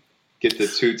 Get the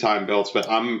 2-time belts, but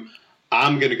I'm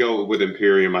gonna go with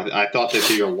Imperium. I thought that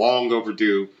they are long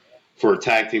overdue for a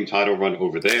tag team title run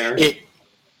over there.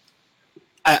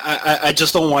 I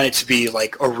just don't want it to be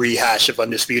like a rehash of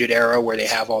Undisputed Era where they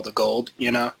have all the gold,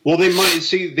 Well,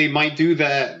 they might do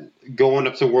that going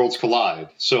up to Worlds Collide.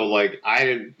 So like I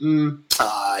didn't.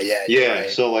 Yeah. Right.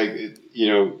 So like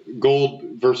gold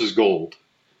versus gold.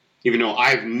 Even though I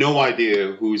have no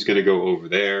idea who's gonna go over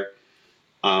there.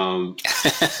 I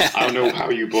don't know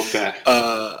how you book that.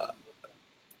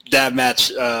 That match,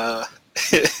 the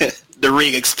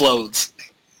ring explodes.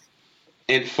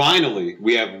 And finally,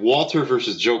 we have Walter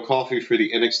versus Joe Coffey for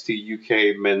the NXT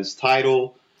UK men's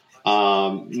title.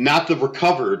 Not the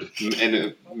recovered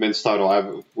men's title.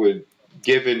 I would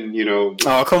given,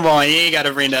 Oh, come on. You ain't got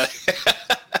to bring that.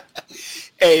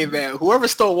 Hey, man. Whoever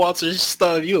stole Walter's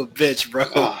stuff, you a bitch,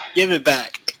 bro. Give it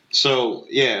back. So,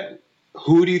 yeah.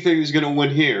 Who do you think is going to win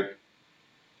here?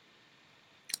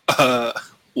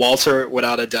 Walter,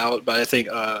 without a doubt, but I think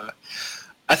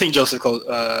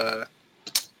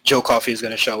Joe Coffey is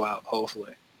going to show out.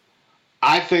 Hopefully,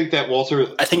 I think that Walter.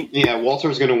 Walter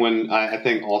is going to win. I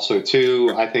think also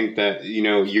too. I think that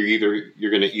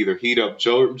you're going to either heat up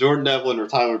Jordan Devlin or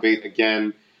Tyler Bate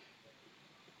again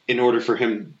in order for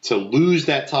him to lose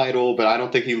that title, but I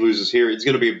don't think he loses here. It's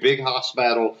going to be a big house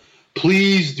battle.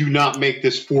 Please do not make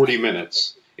this 40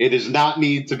 minutes. It does not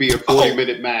need to be a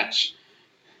 40-minute match.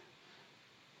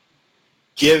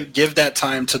 Give that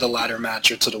time to the ladder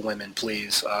match or to the women,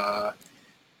 please.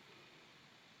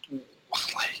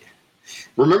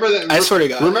 Remember that? I swear to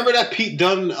God. Remember that Pete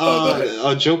Dunne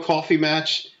Joe Coffey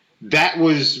match? That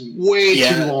was way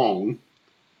too long.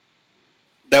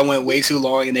 That went way too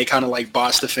long, and they kind of like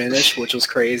botched the finish, which was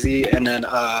crazy. And then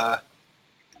I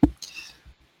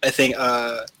think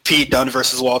Pete Dunne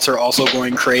versus Walter also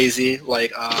going crazy.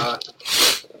 Like I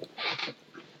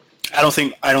don't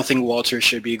think Walter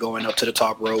should be going up to the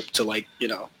top rope to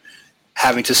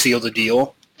having to seal the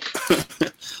deal.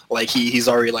 Like he's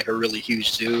already like a really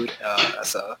huge dude.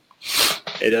 So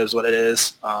it is what it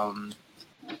is.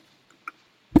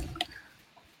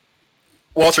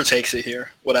 Walter takes it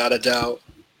here without a doubt.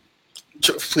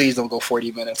 Please don't go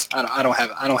 40 minutes. I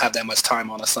don't have that much time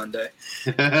on a Sunday.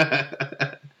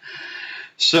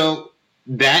 So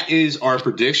that is our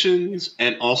predictions,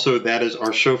 and also that is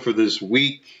our show for this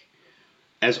week.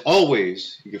 As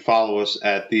always, you can follow us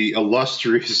at the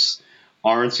illustrious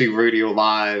RNC Radio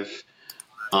Live.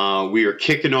 We are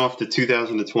kicking off the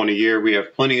 2020 year. We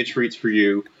have plenty of treats for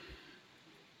you.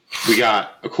 We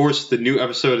got, of course, the new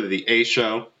episode of The A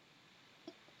Show.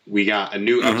 We got a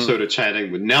new episode of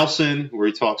Chatting with Nelson, where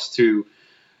he talks to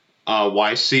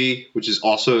YC, which is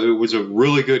also, it was a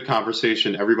really good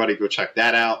conversation. Everybody go check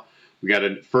that out. We got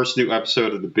a first new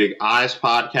episode of the Big Eyes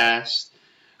podcast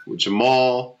with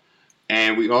Jamal.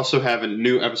 And we also have a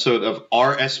new episode of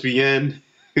RSBN,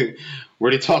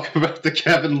 where they talk about the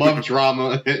Kevin Love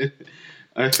drama.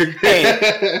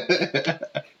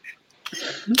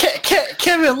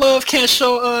 Kevin Love can't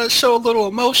show a little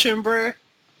emotion, bruh.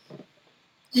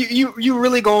 You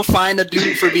really gonna find a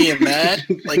dude for being mad?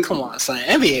 Like, come on, son.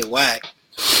 NBA whack.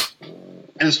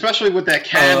 And especially with that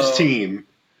Cavs team.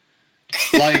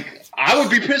 Like, I would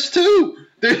be pissed too.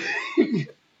 That's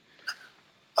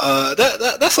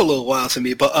a little wild to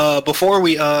me. But before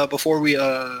we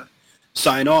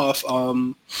sign off,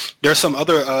 there's some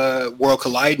other World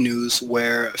Collide news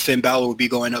where Finn Balor will be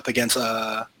going up against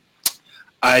Ilja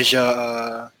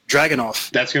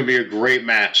Dragunov. That's going to be a great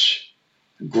match.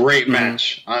 Great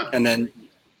match. And then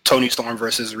Toni Storm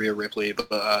versus Rhea Ripley.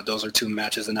 But those are two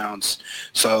matches announced.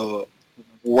 So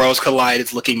Worlds Collide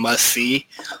is looking must-see.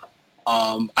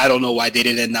 I don't know why they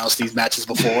didn't announce these matches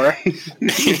before.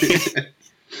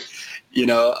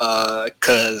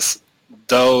 Because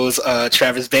those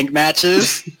Travis Bank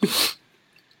matches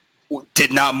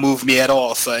did not move me at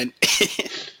all, son.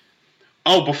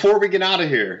 Oh, before we get out of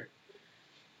here,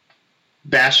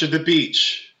 Bash at the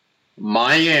Beach,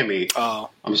 Miami. Oh,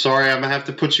 I'm sorry, I'm gonna have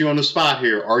to put you on the spot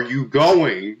here. Are you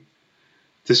going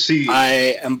to see?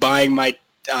 I'm buying my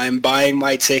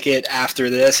ticket after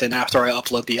this and after I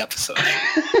upload the episode.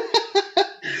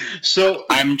 So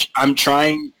I'm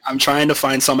trying to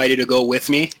find somebody to go with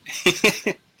me,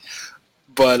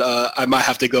 but I might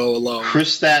have to go alone.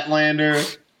 Chris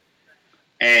Statlander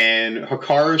and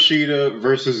Hikaru Shida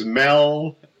versus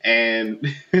Mel and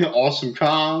Awesome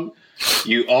Kong.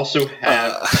 You also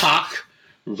have Pac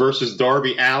versus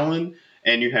Darby Allin,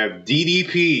 and you have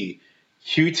DDP,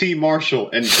 QT Marshall,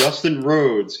 and Dustin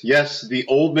Rhodes. Yes, the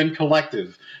Old Men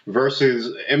Collective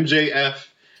versus MJF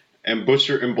and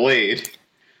Butcher and Blade.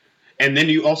 And then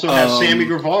you also have Sammy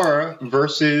Guevara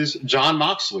versus Jon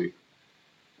Moxley.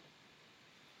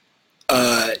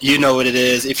 You know what it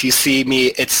is. If you see me,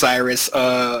 it's Cyrus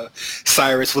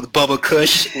with Bubba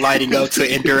Kush lighting up to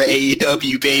enter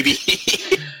AEW, baby.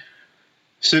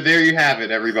 So there you have it,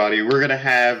 everybody. We're going to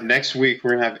have, next week,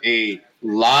 we're going to have a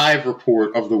live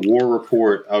report of the War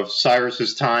Report of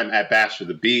Cyrus's time at Bash at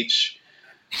the Beach.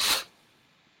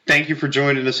 Thank you for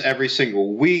joining us every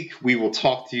single week. We will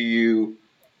talk to you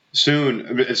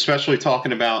soon, especially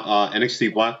talking about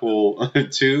NXT Blackpool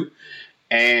 2.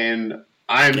 And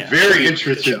I'm very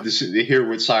interested to hear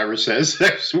what Cyrus says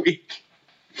next week.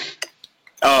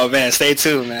 Oh, man, stay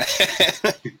tuned, man.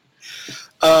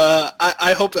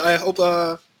 I hope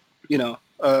you know,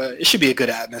 it should be a good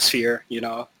atmosphere, you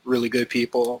know, really good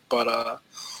people, but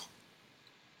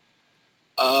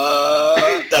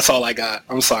that's all I got.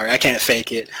 I'm sorry, I can't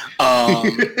fake it.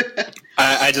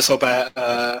 I just hope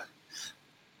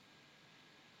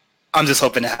I'm just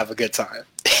hoping to have a good time.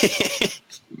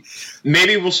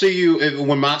 Maybe we'll see you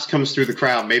when Mox comes through the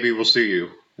crowd. Maybe we'll see you,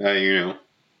 you know.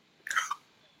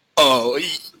 Oh,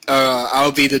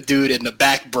 I'll be the dude in the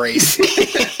back brace.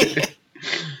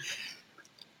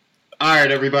 All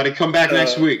right, everybody, come back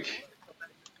next week.